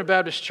you grew up in a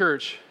Baptist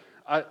church,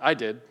 I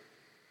did,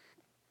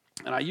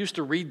 and I used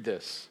to read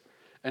this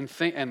and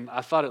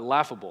I thought it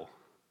laughable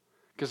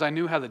because I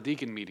knew how the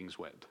deacon meetings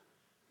went.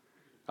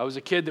 I was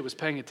a kid that was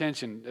paying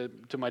attention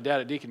to my dad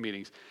at deacon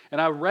meetings,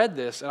 and I read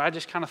this and I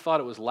just kind of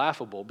thought it was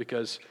laughable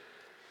because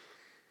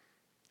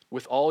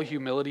with all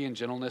humility and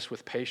gentleness,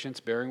 with patience,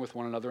 bearing with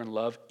one another in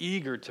love,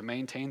 eager to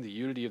maintain the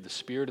unity of the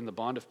Spirit and the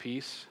bond of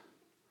peace.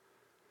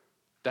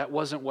 That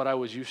wasn't what I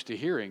was used to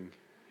hearing.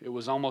 It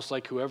was almost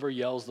like whoever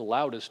yells the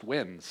loudest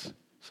wins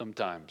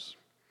sometimes.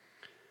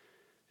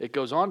 It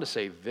goes on to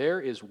say,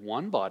 there is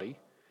one body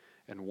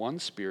and one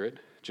Spirit,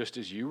 just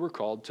as you were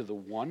called to the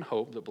one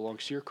hope that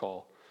belongs to your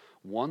call,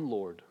 one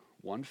Lord,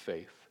 one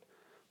faith,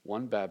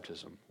 one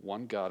baptism,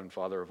 one God and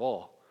Father of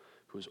all,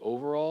 who is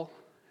over all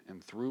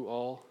and through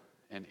all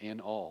and in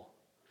all.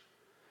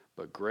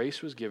 But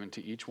grace was given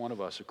to each one of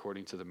us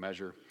according to the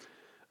measure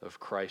of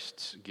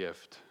Christ's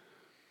gift.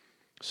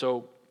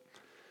 So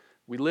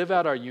we live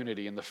out our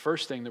unity, and the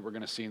first thing that we're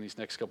going to see in these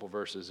next couple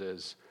verses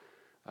is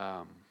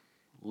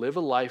live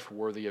a life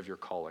worthy of your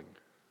calling.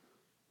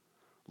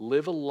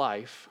 Live a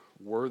life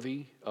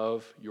worthy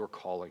of your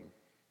calling.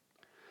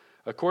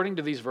 According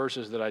to these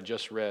verses that I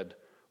just read,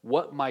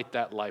 what might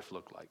that life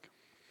look like?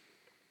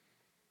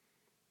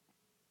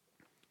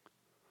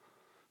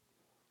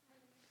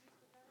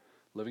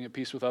 Living at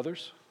peace with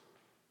others?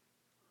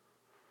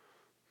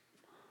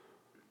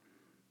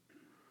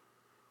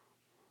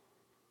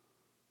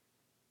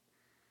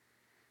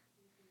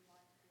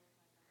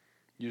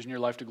 Using your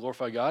life to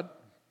glorify God?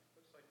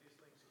 Looks like these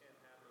things can't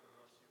happen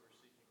unless you are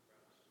seeking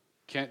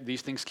Christ.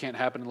 These things can't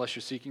happen unless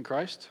you're seeking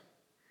Christ.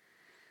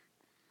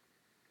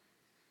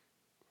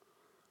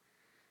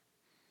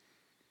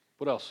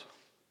 What else?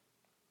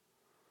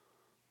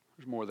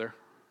 There's more there.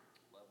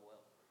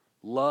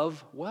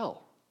 Love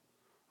well.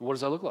 What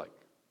does that look like?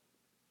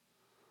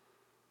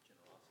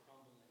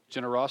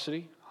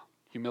 Generosity,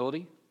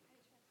 humility,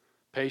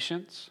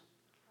 patience,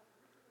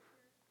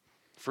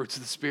 fruits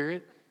of the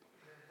Spirit.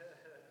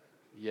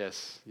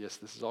 Yes,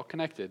 this is all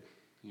connected.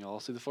 You all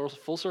see the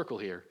full circle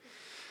here.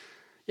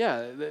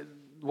 Yeah,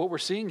 what we're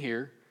seeing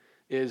here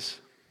is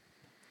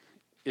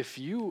if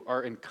you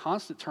are in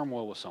constant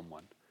turmoil with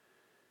someone,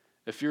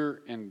 if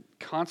you're in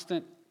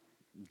constant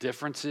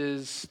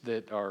differences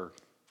that are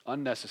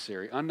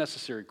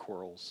unnecessary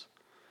quarrels,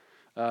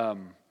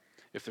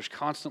 if there's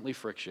constantly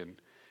friction,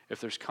 if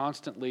there's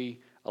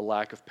constantly a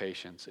lack of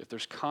patience, if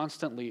there's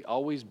constantly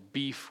always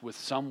beef with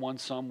someone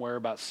somewhere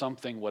about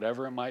something,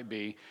 whatever it might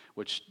be,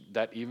 which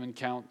that even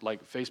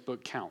like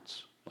Facebook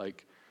counts,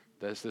 like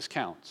this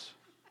counts.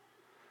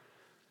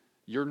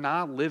 You're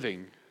not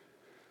living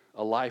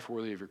a life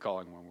worthy of your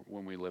calling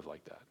when we live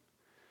like that.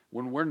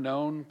 When we're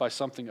known by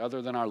something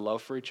other than our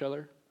love for each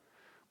other,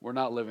 we're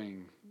not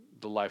living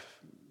the life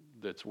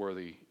that's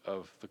worthy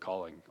of the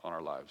calling on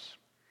our lives.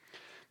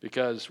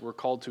 Because we're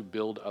called to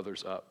build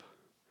others up.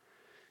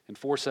 In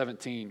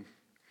 4:17,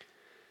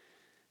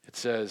 it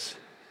says,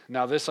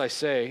 "Now this I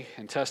say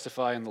and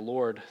testify in the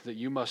Lord, that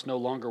you must no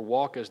longer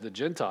walk as the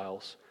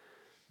Gentiles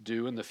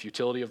do in the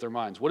futility of their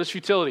minds." What is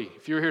futility?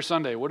 If you were here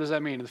Sunday, what does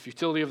that mean? The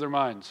futility of their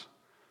minds.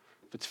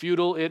 If it's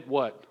futile, it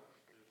what?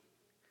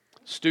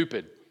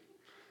 Stupid.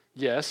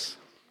 Yes.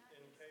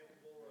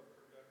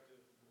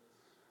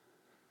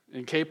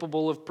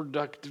 Incapable of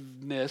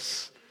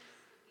productiveness.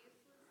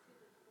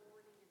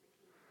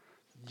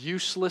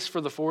 Useless for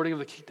the forwarding of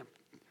the kingdom.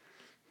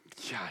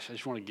 Gosh, I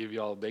just want to give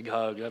you all a big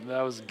hug.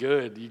 That was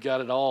good. You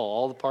got it all.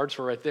 All the parts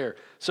were right there.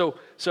 So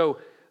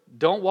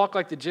don't walk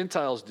like the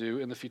Gentiles do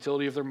in the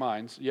futility of their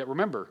minds. Yet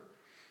remember,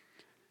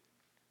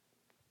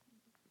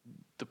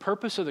 the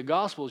purpose of the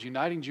gospel is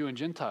uniting Jew and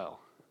Gentile.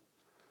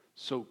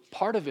 So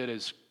part of it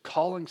is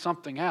calling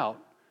something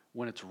out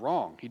when it's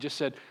wrong. He just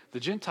said the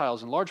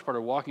Gentiles in large part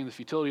are walking in the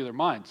futility of their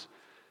minds.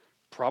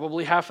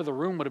 Probably half of the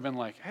room would have been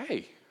like,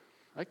 hey,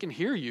 I can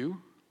hear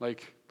you.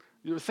 Like,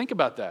 think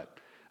about that.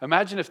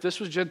 Imagine if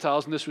this was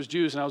Gentiles and this was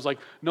Jews, and I was like,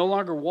 no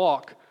longer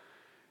walk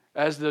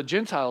as the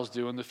Gentiles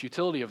do in the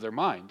futility of their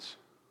minds.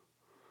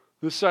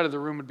 This side of the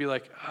room would be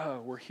like,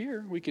 oh, we're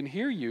here, we can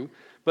hear you.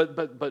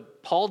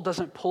 But Paul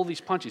doesn't pull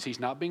these punches. He's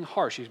not being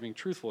harsh, he's being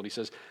truthful. And he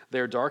says, they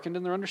are darkened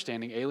in their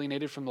understanding,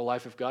 alienated from the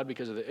life of God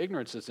because of the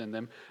ignorance that's in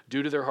them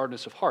due to their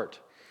hardness of heart.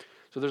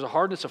 So there's a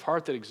hardness of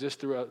heart that exists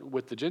throughout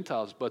with the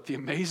Gentiles, but the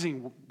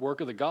amazing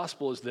work of the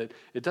gospel is that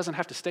it doesn't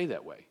have to stay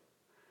that way.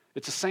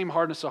 It's the same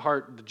hardness of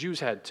heart the Jews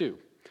had too.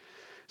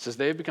 It says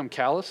they have become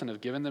callous and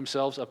have given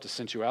themselves up to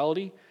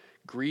sensuality,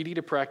 greedy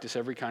to practice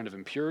every kind of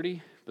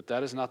impurity, but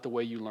that is not the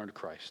way you learned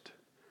Christ.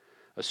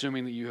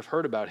 Assuming that you have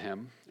heard about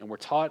him and were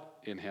taught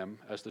in him,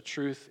 as the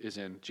truth is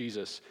in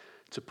Jesus,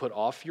 to put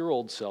off your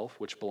old self,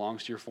 which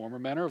belongs to your former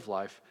manner of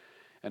life,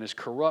 and is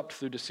corrupt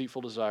through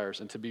deceitful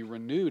desires, and to be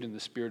renewed in the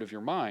spirit of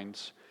your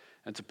minds,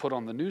 and to put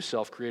on the new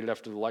self, created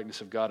after the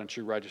likeness of God in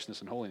true righteousness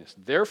and holiness.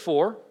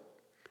 Therefore,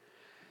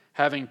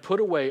 having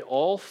put away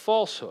all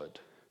falsehood,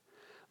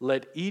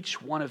 let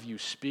each one of you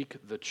speak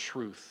the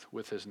truth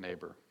with his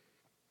neighbor,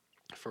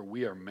 for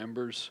we are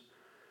members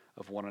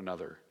of one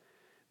another.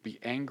 Be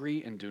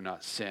angry and do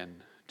not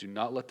sin. Do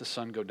not let the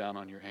sun go down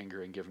on your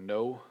anger, and give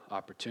no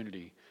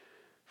opportunity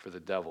for the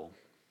devil.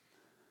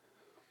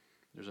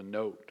 There's a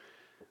note.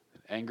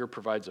 Anger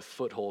provides a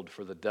foothold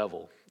for the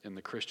devil in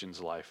the Christian's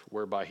life,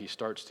 whereby he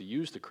starts to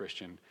use the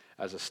Christian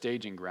as a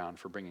staging ground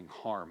for bringing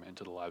harm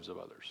into the lives of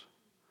others.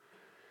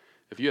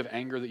 If you have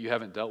anger that you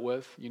haven't dealt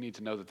with, you need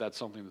to know that that's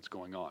something that's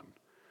going on.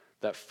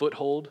 That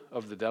foothold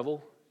of the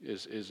devil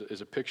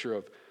is a picture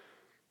of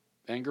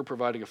anger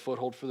providing a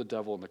foothold for the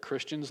devil in the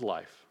Christian's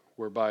life,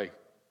 whereby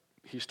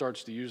he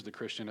starts to use the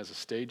Christian as a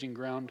staging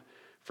ground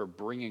for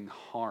bringing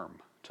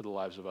harm to the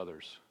lives of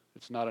others.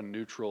 It's not a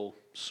neutral,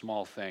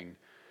 small thing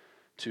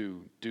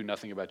to do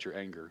nothing about your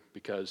anger,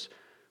 because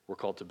we're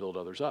called to build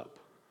others up.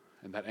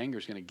 And that anger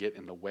is going to get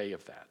in the way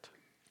of that.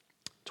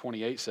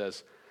 28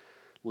 says,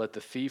 let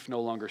the thief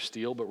no longer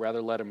steal, but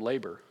rather let him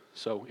labor.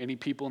 So any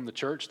people in the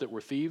church that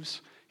were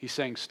thieves, he's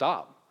saying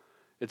stop.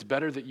 It's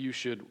better that you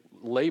should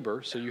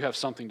labor so you have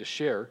something to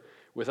share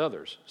with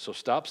others. So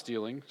stop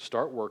stealing,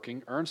 start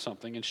working, earn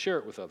something, and share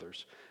it with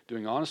others,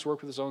 doing honest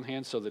work with his own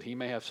hands so that he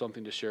may have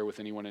something to share with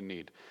anyone in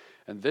need.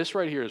 And this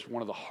right here is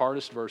one of the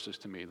hardest verses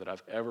to me that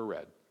I've ever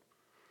read.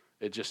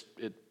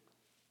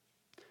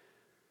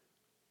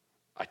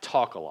 I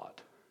talk a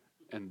lot,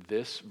 and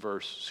this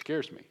verse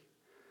scares me.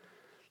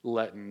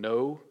 Let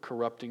no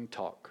corrupting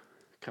talk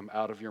come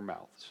out of your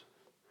mouths,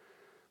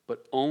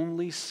 but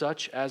only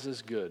such as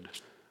is good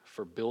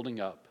for building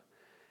up,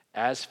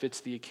 as fits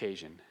the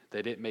occasion,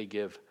 that it may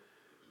give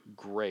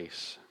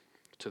grace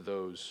to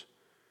those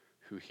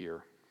who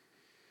hear.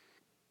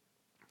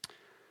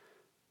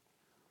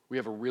 we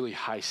have a really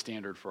high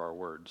standard for our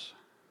words.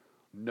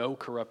 No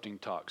corrupting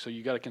talk. So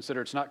you got to consider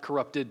it's not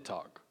corrupted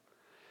talk.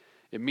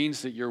 It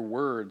means that your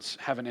words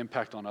have an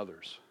impact on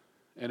others.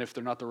 And if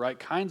they're not the right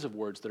kinds of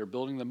words that are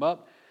building them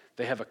up,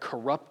 they have a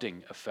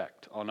corrupting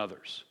effect on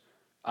others.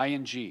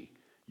 ING,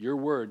 your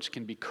words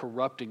can be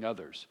corrupting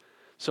others.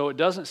 So it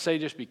doesn't say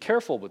just be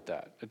careful with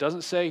that. It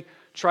doesn't say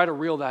try to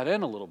reel that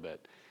in a little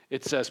bit.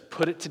 It says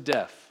put it to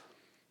death.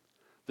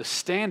 The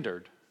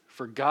standard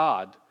for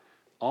God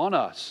on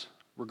us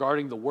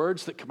regarding the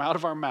words that come out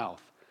of our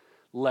mouth,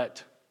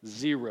 let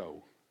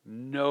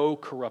no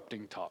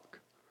corrupting talk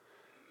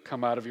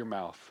come out of your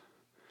mouth,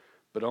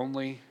 but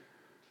only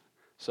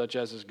such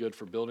as is good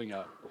for building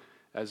up,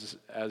 as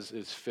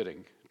is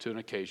fitting to an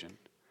occasion,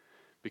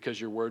 because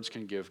your words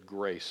can give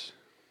grace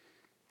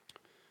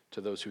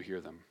to those who hear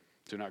them.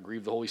 Do not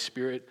grieve the Holy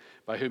Spirit,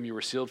 by whom you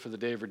were sealed for the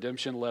day of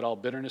redemption. Let all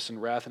bitterness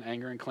and wrath and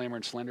anger and clamor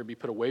and slander be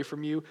put away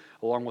from you,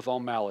 along with all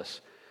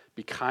malice.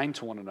 Be kind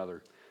to one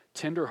another,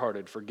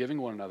 tenderhearted,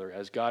 forgiving one another,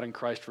 as God in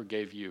Christ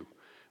forgave you.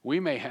 We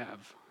may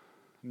have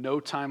no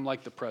time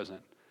like the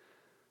present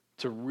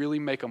to really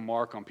make a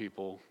mark on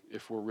people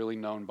if we're really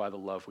known by the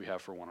love we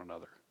have for one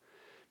another.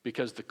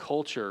 Because the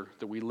culture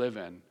that we live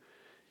in,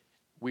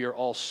 we are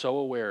all so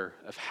aware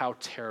of how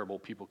terrible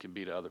people can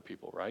be to other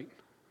people, right?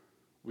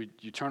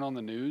 You turn on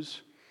the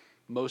news,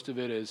 most of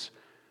it is,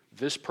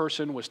 this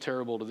person was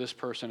terrible to this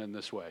person in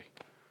this way.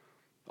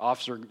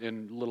 Officer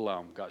in Little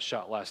Elm got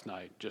shot last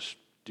night, just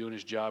doing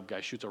his job.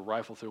 Guy shoots a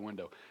rifle through a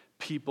window.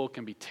 People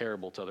can be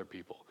terrible to other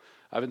people.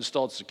 I've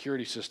installed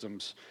security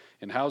systems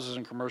in houses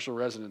and commercial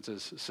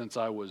residences since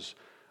I was,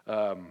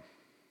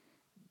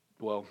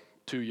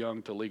 too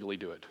young to legally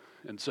do it.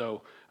 And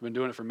so I've been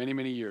doing it for many,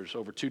 many years.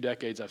 Over 2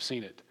 decades, I've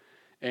seen it.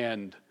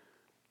 And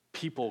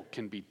people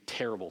can be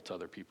terrible to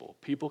other people.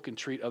 People can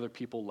treat other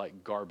people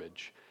like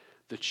garbage.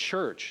 The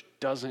church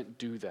doesn't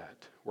do that.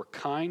 We're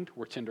kind,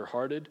 we're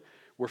tenderhearted,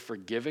 we're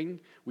forgiving,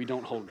 we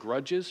don't hold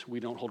grudges, we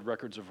don't hold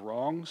records of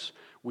wrongs,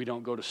 we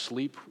don't go to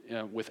sleep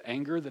with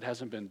anger that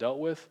hasn't been dealt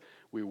with,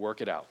 we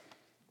work it out.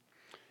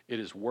 It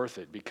is worth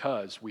it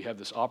because we have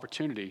this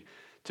opportunity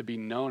to be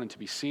known and to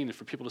be seen and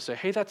for people to say,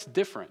 hey, that's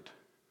different.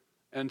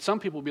 And some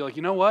people will be like,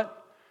 you know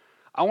what?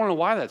 I want to know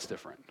why that's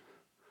different.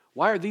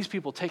 Why are these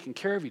people taking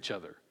care of each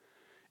other?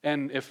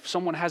 And if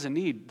someone has a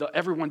need,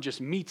 everyone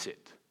just meets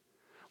it.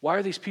 Why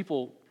are these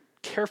people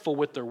careful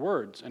with their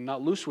words and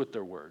not loose with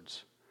their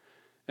words?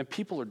 And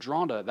people are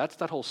drawn to that. That's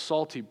that whole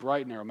salty,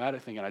 bright, and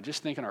aromatic thing. And I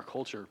just think in our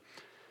culture,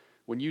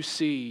 when you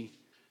see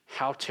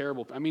how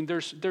terrible,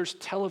 there's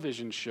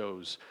television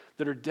shows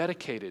that are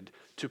dedicated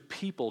to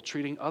people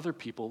treating other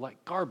people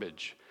like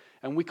garbage.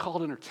 And we call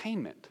it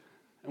entertainment.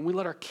 And we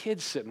let our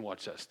kids sit and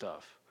watch that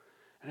stuff.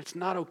 And it's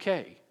not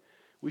okay.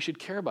 We should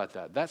care about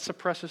that. That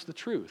suppresses the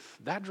truth.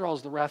 That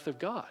draws the wrath of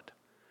God.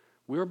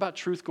 We're about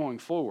truth going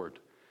forward.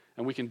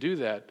 And we can do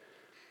that.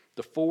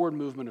 The forward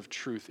movement of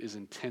truth is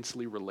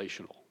intensely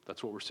relational.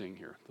 That's what we're seeing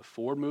here. The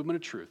forward movement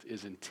of truth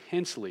is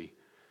intensely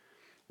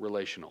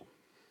relational.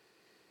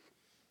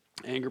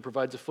 Anger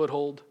provides a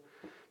foothold,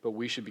 but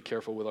we should be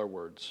careful with our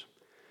words.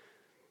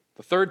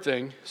 The third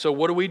thing, so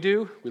what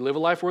do? We live a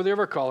life worthy of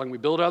our calling. We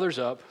build others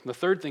up. The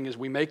third thing is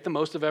we make the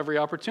most of every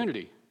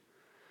opportunity.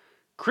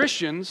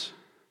 Christians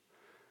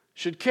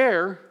should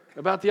care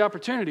about the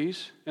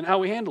opportunities and how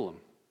we handle them.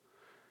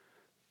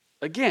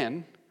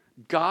 Again,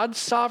 God's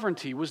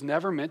sovereignty was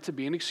never meant to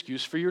be an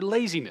excuse for your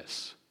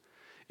laziness.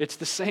 It's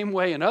the same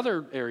way in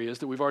other areas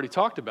that we've already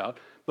talked about,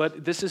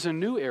 but this is a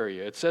new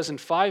area. It says in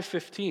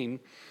 5:15,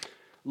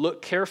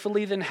 look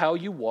carefully then how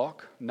you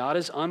walk, not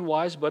as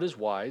unwise but as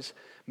wise,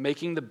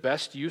 making the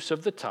best use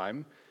of the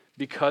time,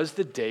 because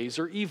the days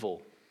are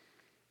evil.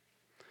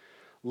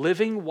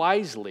 Living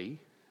wisely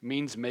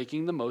means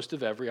making the most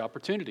of every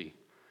opportunity.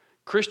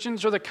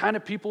 Christians are the kind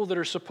of people that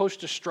are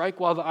supposed to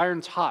strike while the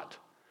iron's hot.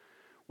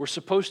 We're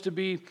supposed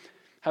to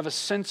have a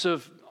sense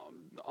of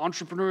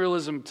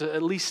entrepreneurialism to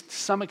at least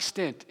some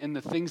extent in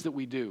the things that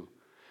we do.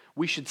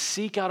 We should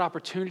seek out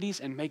opportunities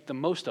and make the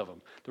most of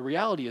them. The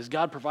reality is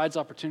God provides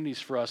opportunities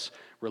for us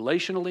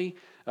relationally.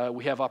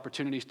 We have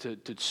opportunities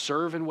to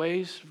serve in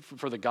ways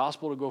for the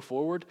gospel to go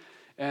forward.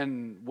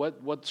 And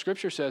what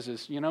Scripture says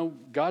is,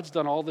 God's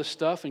done all this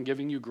stuff and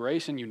giving you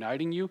grace and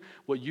uniting you.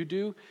 What you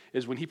do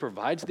is when He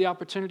provides the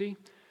opportunity,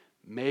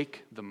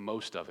 make the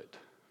most of it.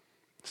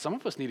 Some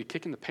of us need a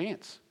kick in the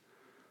pants.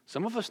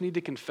 Some of us need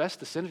to confess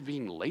the sin of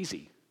being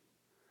lazy.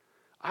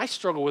 I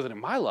struggle with it in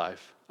my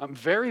life. I'm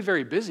very,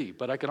 very busy,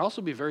 but I can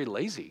also be very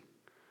lazy.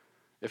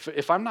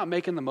 If I'm not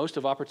making the most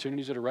of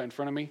opportunities that are right in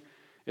front of me,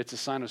 it's a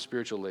sign of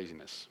spiritual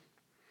laziness.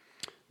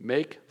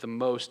 Make the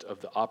most of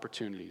the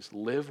opportunities.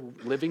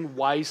 Living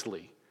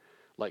wisely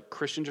like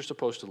Christians are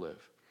supposed to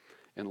live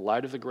in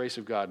light of the grace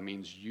of God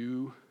means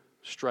you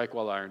strike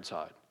while the iron's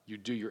hot. You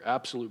do your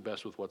absolute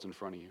best with what's in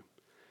front of you.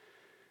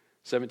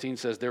 17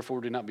 says,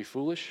 therefore do not be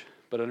foolish,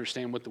 but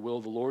understand what the will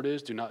of the Lord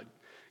is. Do not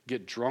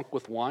get drunk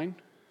with wine,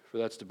 for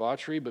that's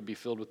debauchery, but be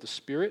filled with the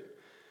Spirit,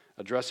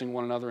 addressing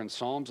one another in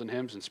psalms and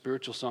hymns and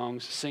spiritual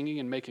songs, singing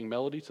and making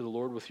melody to the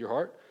Lord with your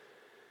heart,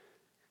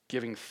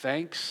 giving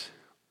thanks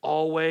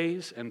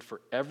always and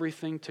for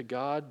everything to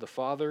God the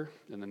Father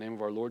in the name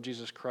of our Lord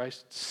Jesus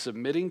Christ,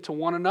 submitting to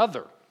one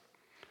another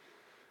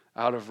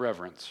out of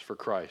reverence for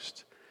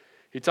Christ.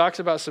 He talks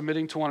about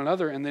submitting to one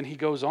another, and then he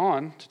goes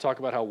on to talk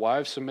about how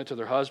wives submit to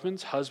their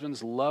husbands.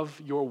 Husbands, love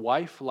your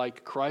wife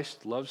like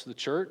Christ loves the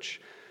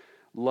church.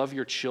 Love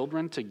your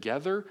children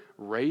together.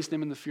 Raise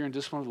them in the fear and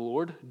discipline of the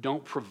Lord.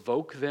 Don't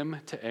provoke them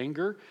to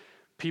anger.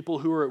 People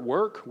who are at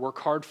work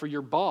hard for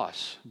your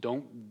boss.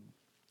 Don't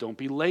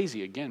be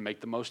lazy. Again, make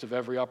the most of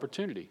every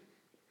opportunity.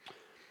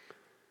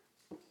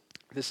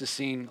 This is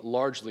seen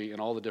largely in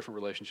all the different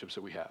relationships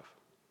that we have.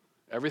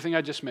 Everything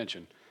I just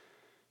mentioned.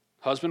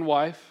 Husband,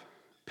 wife,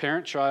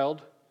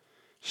 parent-child,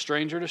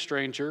 stranger to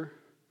stranger,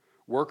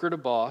 worker to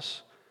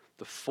boss,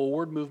 the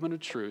forward movement of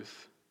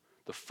truth,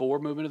 the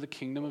forward movement of the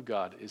kingdom of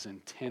God is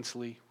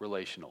intensely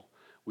relational.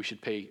 We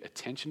should pay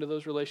attention to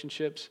those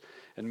relationships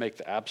and make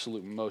the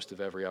absolute most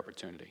of every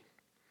opportunity.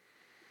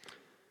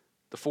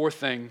 The fourth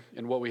thing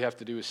in what we have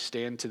to do is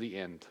stand to the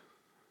end.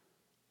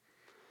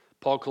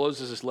 Paul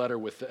closes his letter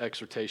with the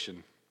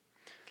exhortation.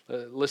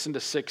 Listen to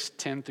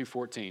 6:10 through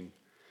 14.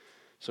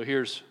 So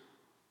here's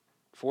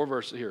 4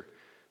 verses here.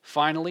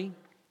 Finally,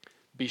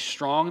 be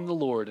strong in the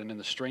Lord and in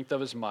the strength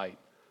of his might.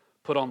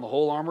 Put on the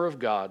whole armor of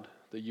God,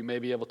 that you may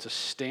be able to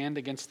stand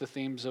against the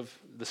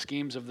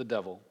schemes of the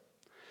devil.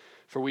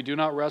 For we do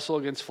not wrestle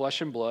against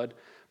flesh and blood,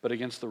 but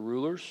against the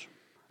rulers,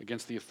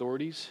 against the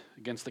authorities,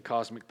 against the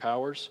cosmic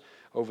powers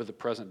over the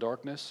present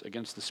darkness,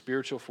 against the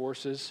spiritual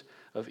forces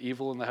of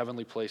evil in the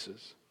heavenly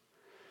places.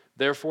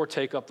 Therefore,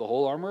 take up the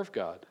whole armor of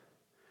God,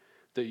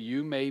 that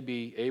you may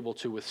be able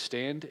to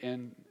withstand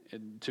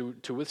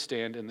to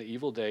withstand in the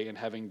evil day, and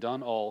having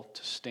done all,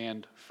 to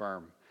stand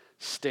firm.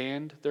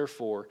 Stand,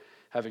 therefore,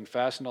 having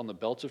fastened on the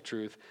belt of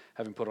truth,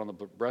 having put on the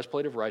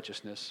breastplate of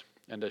righteousness,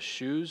 and as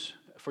shoes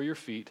for your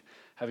feet,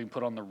 having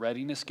put on the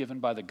readiness given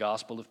by the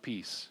gospel of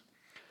peace.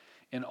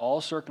 In all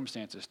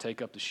circumstances,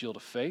 take up the shield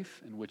of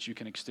faith, in which you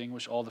can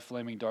extinguish all the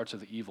flaming darts of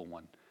the evil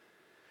one.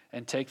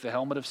 And take the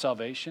helmet of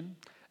salvation,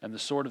 and the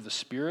sword of the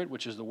Spirit,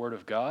 which is the word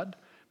of God,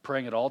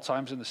 praying at all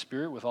times in the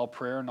Spirit with all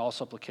prayer and all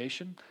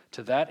supplication.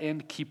 To that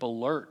end, keep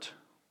alert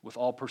with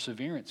all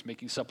perseverance,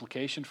 making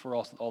supplication for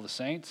all the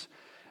saints,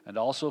 and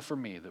also for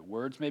me, that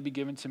words may be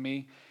given to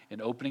me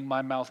in opening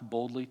my mouth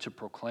boldly to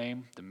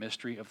proclaim the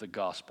mystery of the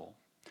gospel,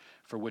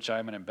 for which I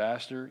am an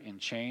ambassador in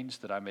chains,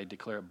 that I may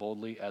declare it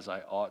boldly as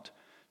I ought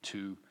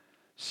to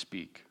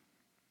speak.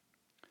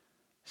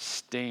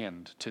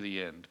 Stand to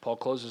the end. Paul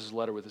closes his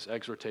letter with this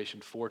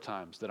exhortation 4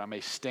 times, that I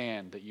may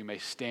stand, that you may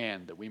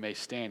stand, that we may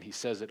stand. He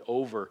says it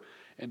over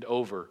and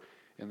over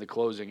in the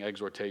closing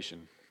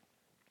exhortation.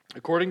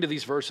 According to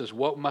these verses,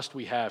 what must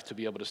we have to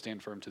be able to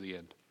stand firm to the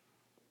end?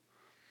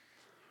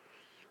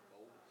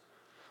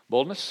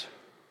 Boldness.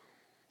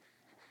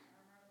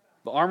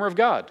 The armor of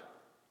God.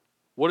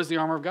 What is the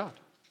armor of God?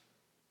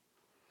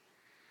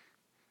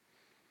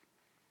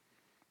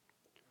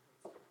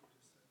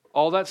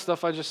 All that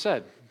stuff I just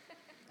said.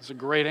 It's a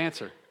great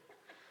answer.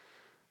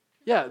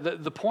 Yeah,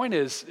 the point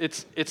is,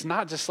 it's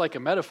not just like a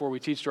metaphor we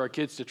teach to our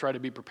kids to try to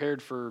be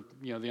prepared for,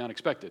 the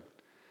unexpected.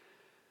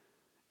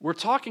 We're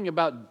talking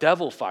about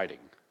devil fighting.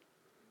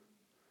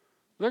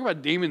 We're talking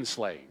about demon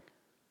slaying.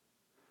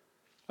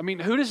 I mean,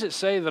 who does it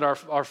say that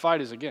our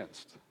fight is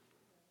against?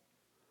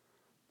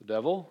 The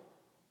devil?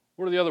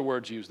 What are the other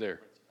words used there?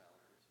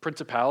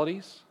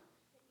 Principalities?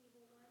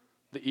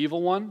 The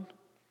evil one?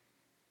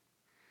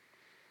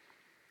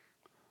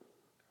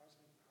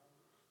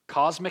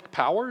 Cosmic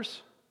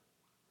powers?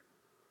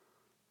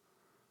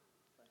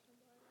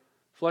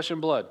 Flesh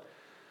and blood.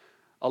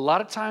 A lot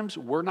of times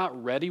we're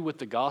not ready with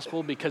the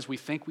gospel because we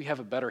think we have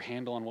a better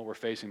handle on what we're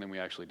facing than we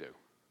actually do.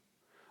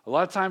 A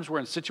lot of times we're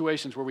in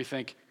situations where we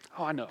think,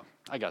 oh, I know,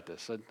 I got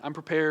this. I'm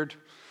prepared.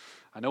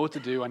 I know what to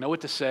do. I know what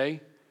to say.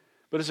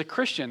 But as a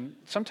Christian,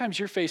 sometimes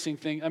you're facing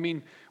things. I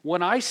mean,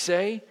 when I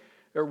say,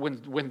 or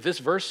when this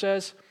verse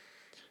says,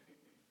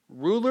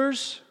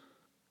 rulers,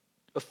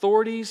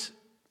 authorities,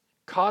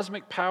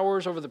 cosmic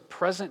powers over the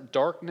present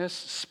darkness,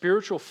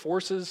 spiritual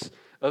forces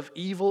of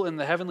evil in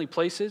the heavenly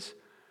places.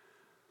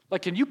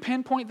 Like, can you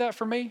pinpoint that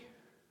for me?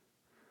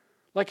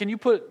 Like, can you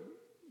put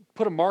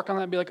a mark on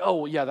that and be like,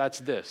 oh, yeah, that's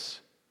this?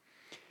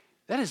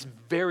 That is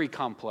very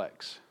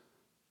complex.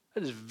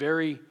 That is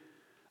very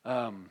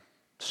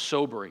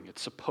sobering.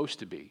 It's supposed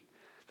to be.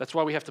 That's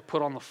why we have to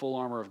put on the full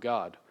armor of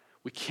God.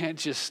 We can't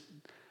just,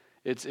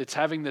 it's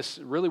having this,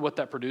 really what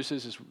that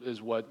produces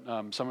is what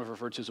some have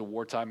referred to as a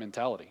wartime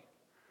mentality.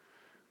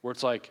 Where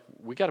it's like,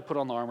 we got to put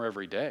on the armor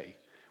every day.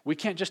 We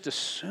can't just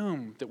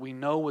assume that we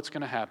know what's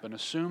going to happen,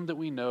 assume that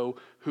we know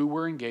who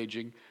we're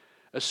engaging,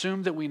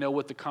 assume that we know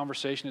what the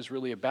conversation is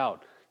really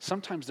about.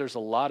 Sometimes there's a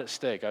lot at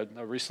stake. I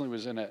recently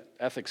was in an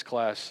ethics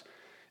class,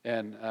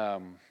 and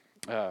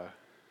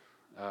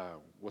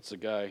what's the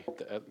guy,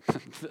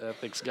 the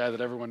ethics guy that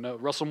everyone knows?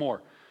 Russell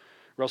Moore.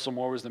 Russell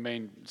Moore was the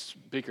main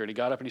speaker, and he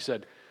got up and he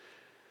said,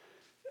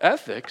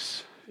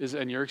 ethics is,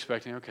 and you're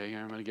expecting, okay,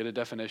 I'm going to get a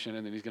definition,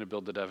 and then he's going to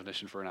build the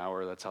definition for an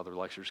hour. That's how the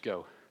lectures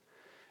go.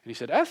 And he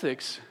said,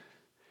 ethics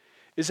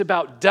is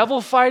about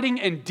devil fighting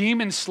and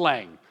demon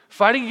slaying,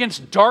 fighting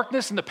against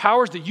darkness and the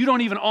powers that you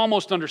don't even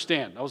almost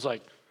understand. I was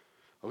like,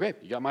 okay,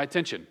 you got my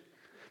attention.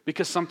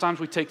 Because sometimes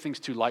we take things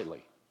too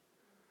lightly.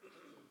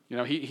 You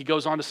know, he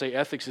goes on to say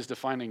ethics is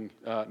defining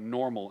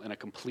normal in a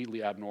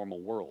completely abnormal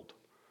world.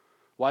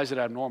 Why is it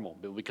abnormal?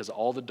 Because of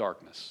all the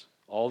darkness,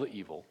 all the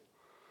evil,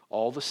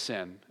 all the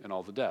sin, and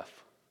all the death.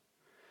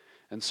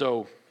 And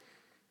so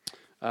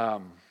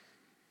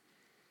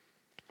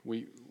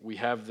we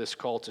have this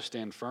call to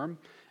stand firm,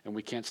 and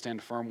we can't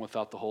stand firm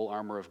without the whole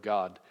armor of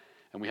God.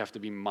 And we have to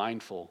be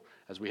mindful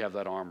as we have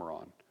that armor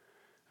on.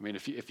 I mean,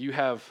 if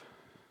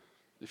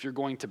you're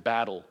going to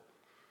battle,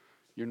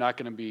 you're not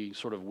going to be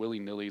sort of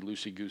willy-nilly,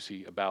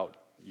 loosey-goosey about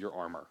your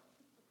armor,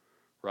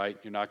 right?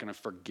 You're not going to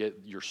forget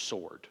your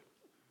sword.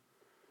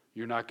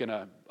 You're not going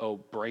to,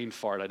 brain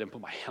fart, I didn't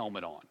put my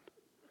helmet on.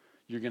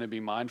 You're going to be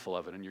mindful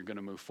of it, and you're going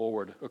to move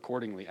forward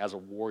accordingly as a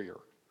warrior.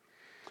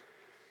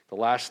 The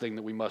last thing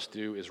that we must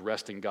do is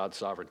rest in God's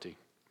sovereignty.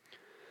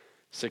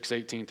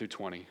 6:18 through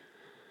 20.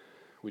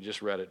 We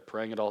just read it.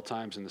 Praying at all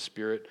times in the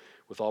Spirit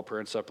with all prayer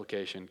and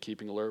supplication,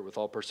 keeping alert with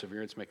all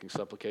perseverance, making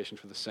supplication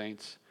for the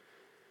saints.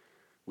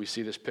 We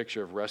see this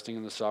picture of resting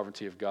in the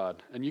sovereignty of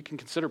God. And you can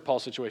consider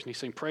Paul's situation. He's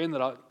saying, pray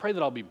that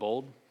I'll be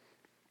bold.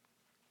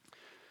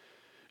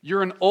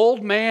 You're an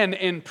old man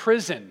in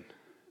prison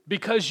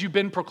because you've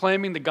been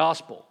proclaiming the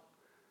gospel.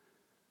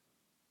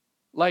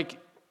 Like,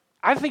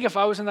 I think if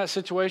I was in that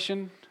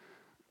situation,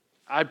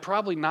 I'd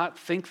probably not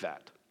think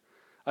that.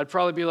 I'd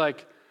probably be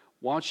like,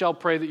 why don't y'all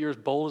pray that you're as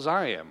bold as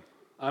I am?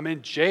 I'm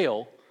in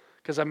jail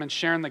because I've been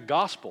sharing the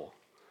gospel,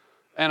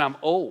 and I'm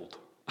old.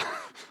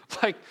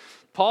 Like,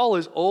 Paul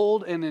is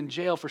old and in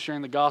jail for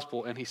sharing the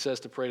gospel, and he says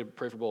to pray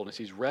for boldness.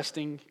 He's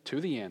resting to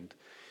the end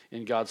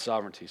in God's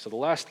sovereignty. So the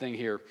last thing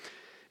here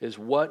is,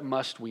 what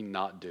must we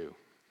not do?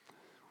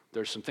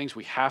 There's some things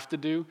we have to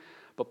do,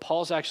 but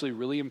Paul's actually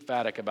really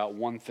emphatic about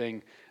one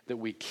thing that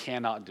we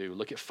cannot do.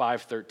 Look at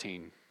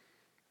 5:13.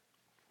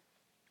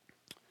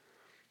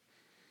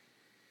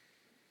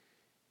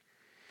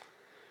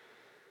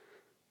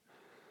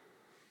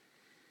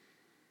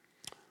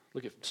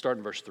 Start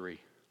in verse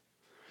 3.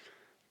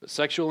 But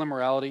sexual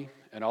immorality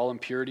and all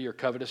impurity or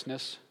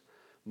covetousness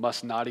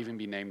must not even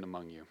be named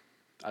among you,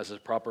 as is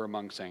proper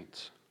among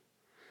saints.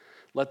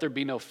 Let there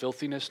be no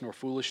filthiness, nor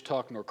foolish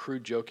talk, nor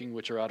crude joking,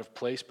 which are out of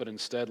place, but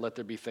instead let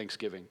there be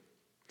thanksgiving.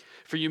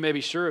 For you may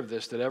be sure of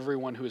this, that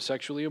everyone who is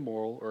sexually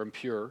immoral or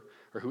impure,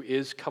 or who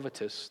is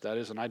covetous, that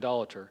is, an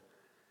idolater,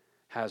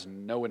 has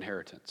no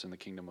inheritance in the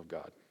kingdom of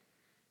God.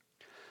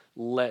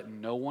 Let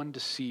no one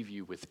deceive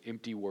you with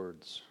empty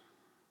words.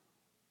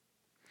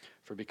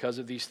 For because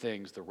of these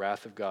things, the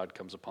wrath of God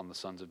comes upon the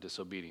sons of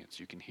disobedience.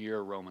 You can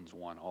hear Romans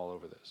 1 all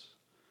over this.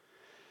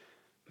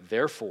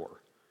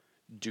 Therefore,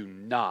 do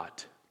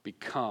not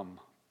become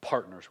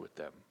partners with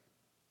them.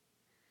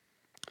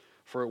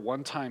 For at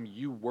one time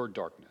you were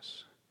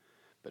darkness,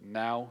 but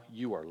now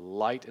you are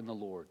light in the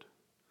Lord.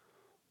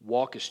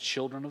 Walk as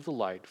children of the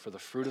light, for the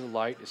fruit of the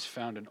light is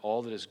found in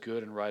all that is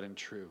good and right and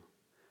true.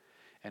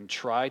 And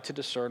try to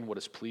discern what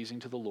is pleasing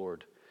to the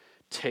Lord.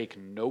 Take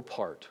no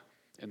part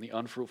in the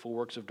unfruitful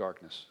works of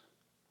darkness,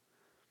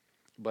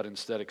 but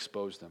instead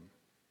expose them.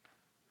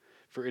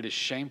 For it is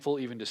shameful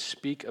even to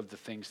speak of the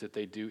things that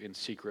they do in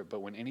secret, but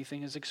when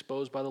anything is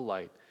exposed by the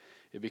light,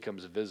 it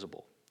becomes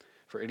visible.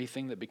 For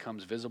anything that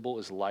becomes visible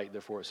is light.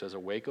 Therefore it says,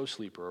 awake, O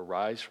sleeper,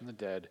 arise from the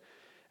dead,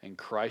 and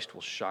Christ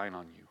will shine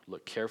on you.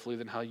 Look carefully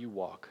then how you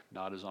walk,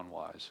 not as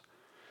unwise,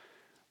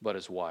 but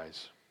as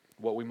wise.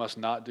 What we must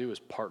not do is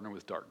partner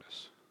with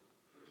darkness.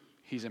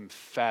 He's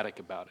emphatic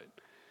about it.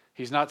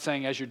 He's not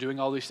saying as you're doing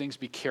all these things,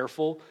 be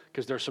careful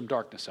because there's some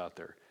darkness out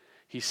there.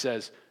 He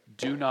says,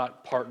 do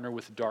not partner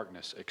with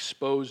darkness.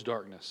 Expose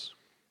darkness.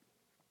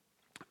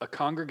 A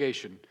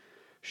congregation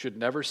should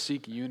never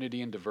seek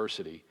unity and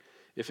diversity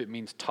if it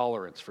means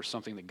tolerance for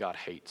something that God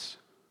hates.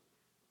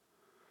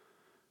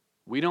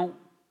 We don't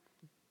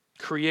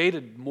create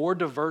a more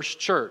diverse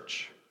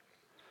church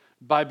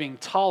by being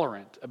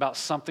tolerant about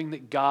something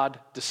that God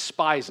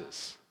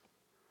despises.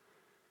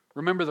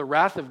 Remember the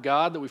wrath of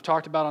God that we've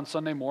talked about on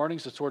Sunday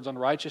mornings is towards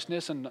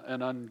unrighteousness and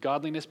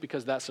ungodliness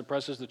because that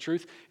suppresses the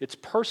truth. It's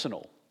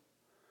personal.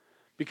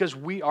 Because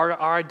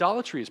our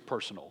idolatry is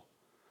personal.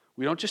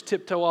 We don't just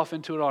tiptoe off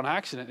into it on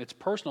accident. It's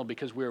personal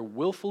because we are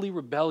willfully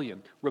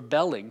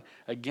rebelling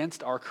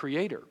against our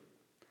Creator.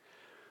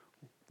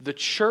 The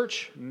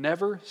church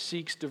never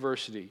seeks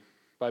diversity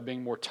by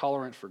being more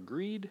tolerant for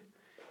greed,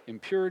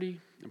 impurity,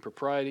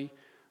 impropriety,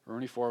 or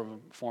any form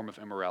of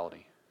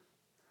immorality.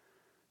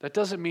 That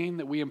doesn't mean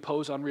that we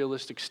impose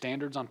unrealistic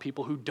standards on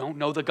people who don't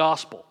know the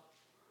gospel.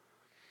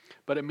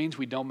 But it means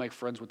we don't make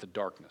friends with the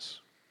darkness.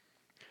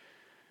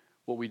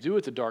 What we do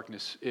with the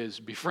darkness is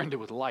befriend it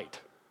with light,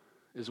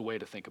 is a way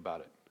to think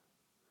about it.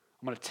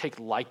 I'm going to take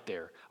light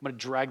there. I'm going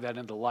to drag that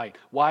into light.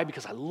 Why?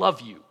 Because I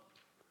love you.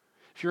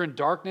 If you're in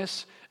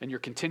darkness and you're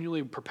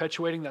continually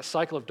perpetuating that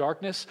cycle of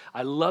darkness,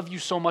 I love you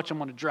so much I'm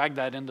going to drag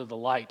that into the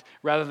light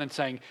rather than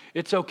saying,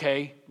 it's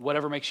okay,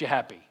 whatever makes you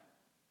happy.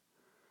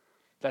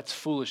 That's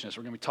foolishness.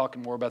 We're going to be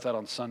talking more about that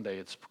on Sunday.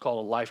 It's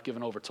called a life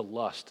given over to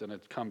lust, and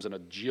it comes in a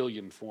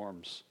jillion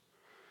forms.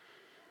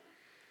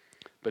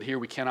 But here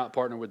we cannot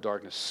partner with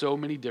darkness. So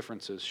many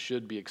differences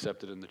should be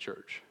accepted in the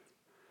church.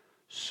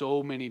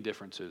 So many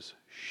differences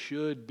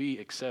should be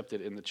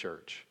accepted in the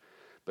church,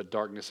 but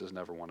darkness is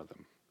never one of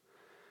them.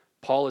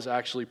 Paul is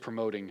actually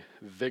promoting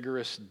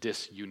vigorous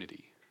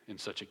disunity in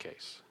such a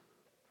case.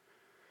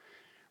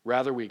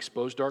 Rather, we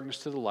expose darkness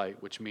to the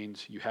light, which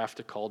means you have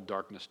to call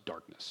darkness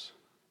darkness.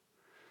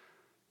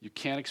 You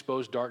can't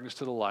expose darkness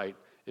to the light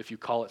if you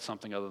call it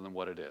something other than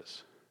what it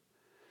is.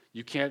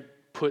 You can't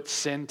put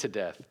sin to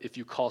death if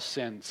you call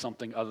sin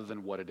something other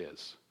than what it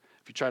is.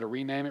 If you try to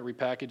rename it,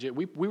 repackage it,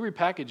 we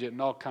repackage it in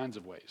all kinds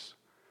of ways.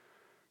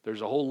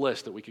 There's a whole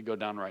list that we could go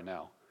down right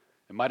now.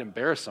 It might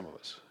embarrass some of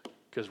us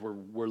because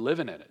we're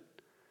living in it.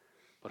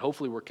 But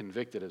hopefully we're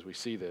convicted as we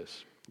see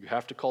this. You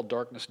have to call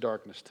darkness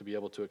darkness to be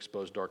able to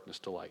expose darkness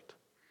to light.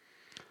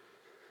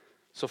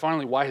 So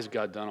finally, why has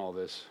God done all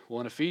this?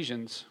 Well, in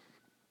Ephesians,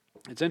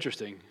 it's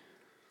interesting.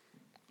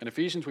 In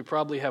Ephesians, we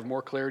probably have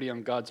more clarity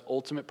on God's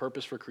ultimate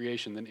purpose for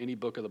creation than any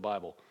book of the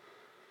Bible.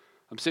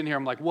 I'm sitting here,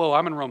 I'm like, whoa,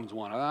 I'm in Romans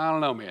 1. I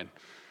don't know, man.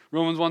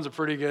 Romans 1's a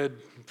pretty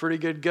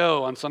good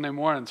go on Sunday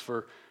mornings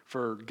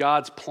for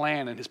God's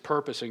plan and his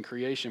purpose in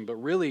creation. But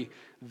really,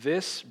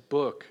 this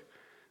book,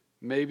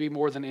 maybe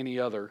more than any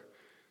other,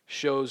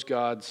 shows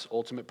God's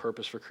ultimate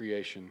purpose for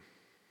creation.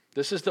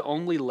 This is the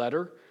only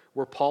letter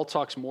where Paul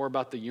talks more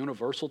about the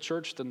universal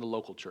church than the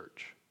local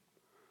church.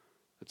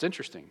 It's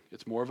interesting.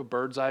 It's more of a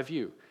bird's eye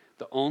view.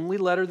 The only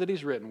letter that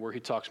he's written where he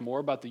talks more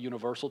about the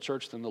universal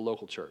church than the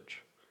local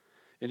church.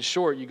 In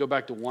short, you go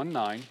back to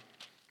 1:9,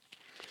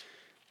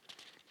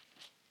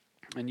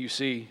 and you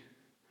see,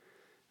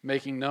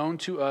 making known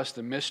to us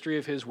the mystery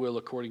of his will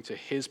according to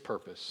his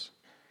purpose.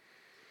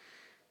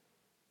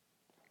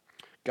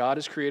 God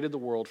has created the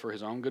world for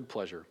his own good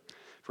pleasure,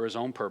 for his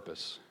own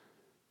purpose.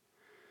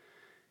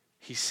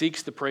 He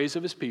seeks the praise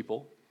of his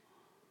people.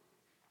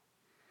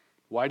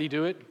 Why did he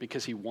do it?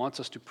 Because he wants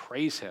us to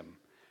praise him.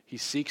 He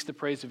seeks the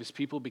praise of his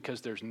people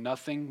because there's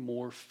nothing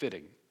more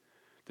fitting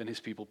than his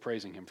people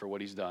praising him for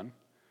what he's done.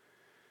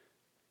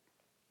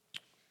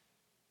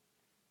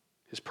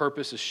 His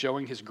purpose is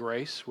showing his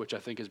grace, which I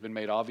think has been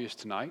made obvious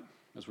tonight,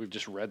 as we've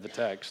just read the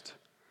text,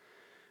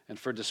 and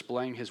for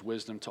displaying his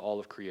wisdom to all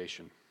of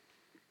creation.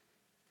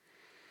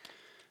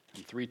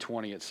 In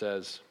 3:20 it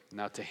says,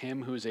 "Now to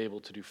him who is able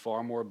to do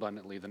far more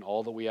abundantly than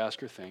all that we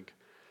ask or think,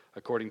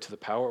 according to the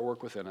power at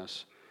work within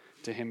us,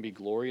 to him be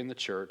glory in the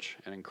church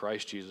and in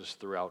Christ Jesus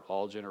throughout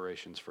all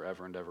generations,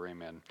 forever and ever.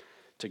 Amen.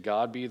 To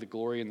God be the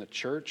glory in the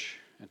church,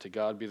 and to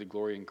God be the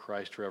glory in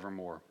Christ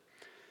forevermore."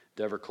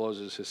 Dever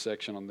closes his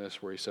section on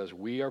this where he says,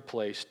 "We are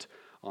placed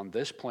on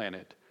this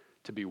planet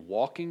to be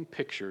walking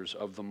pictures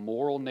of the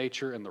moral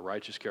nature and the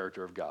righteous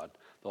character of God."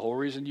 The whole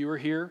reason you are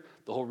here,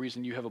 the whole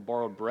reason you have a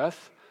borrowed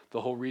breath,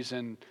 the whole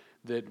reason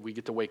that we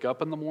get to wake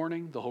up in the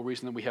morning, the whole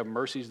reason that we have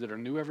mercies that are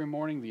new every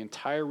morning, the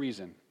entire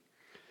reason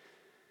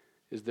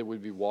is that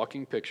we'd be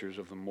walking pictures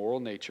of the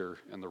moral nature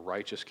and the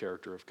righteous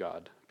character of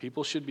God.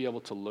 People should be able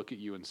to look at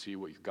you and see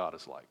what your God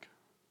is like.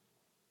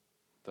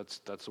 That's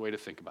the way to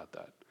think about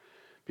that.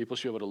 People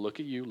should be able to look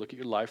at you, look at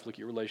your life, look at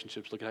your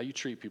relationships, look at how you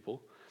treat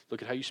people,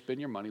 look at how you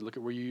spend your money, look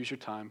at where you use your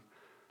time,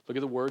 look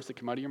at the words that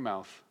come out of your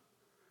mouth,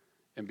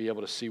 and be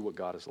able to see what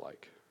God is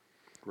like,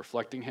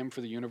 reflecting him for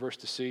the universe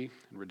to see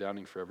and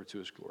redounding forever to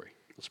his glory.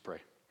 Let's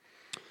pray.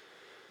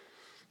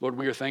 Lord,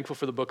 we are thankful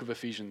for the book of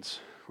Ephesians.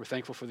 We're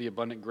thankful for the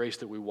abundant grace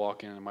that we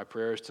walk in. And my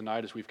prayer is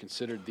tonight, as we've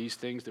considered these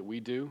things that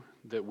we do,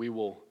 that we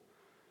will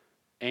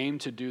aim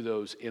to do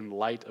those in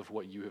light of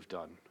what you have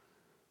done.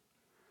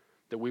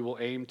 That we will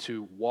aim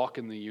to walk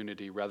in the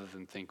unity rather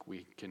than think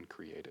we can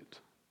create it.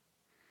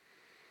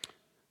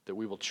 That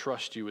we will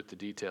trust you with the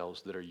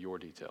details that are your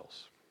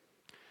details.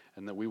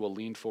 And that we will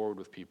lean forward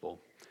with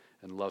people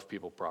and love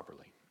people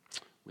properly.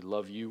 We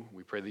love you.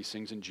 We pray these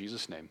things in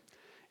Jesus' name.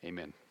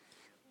 Amen.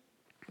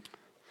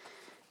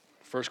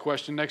 First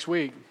question next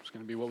week is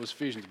going to be, what was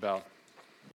Ephesians about?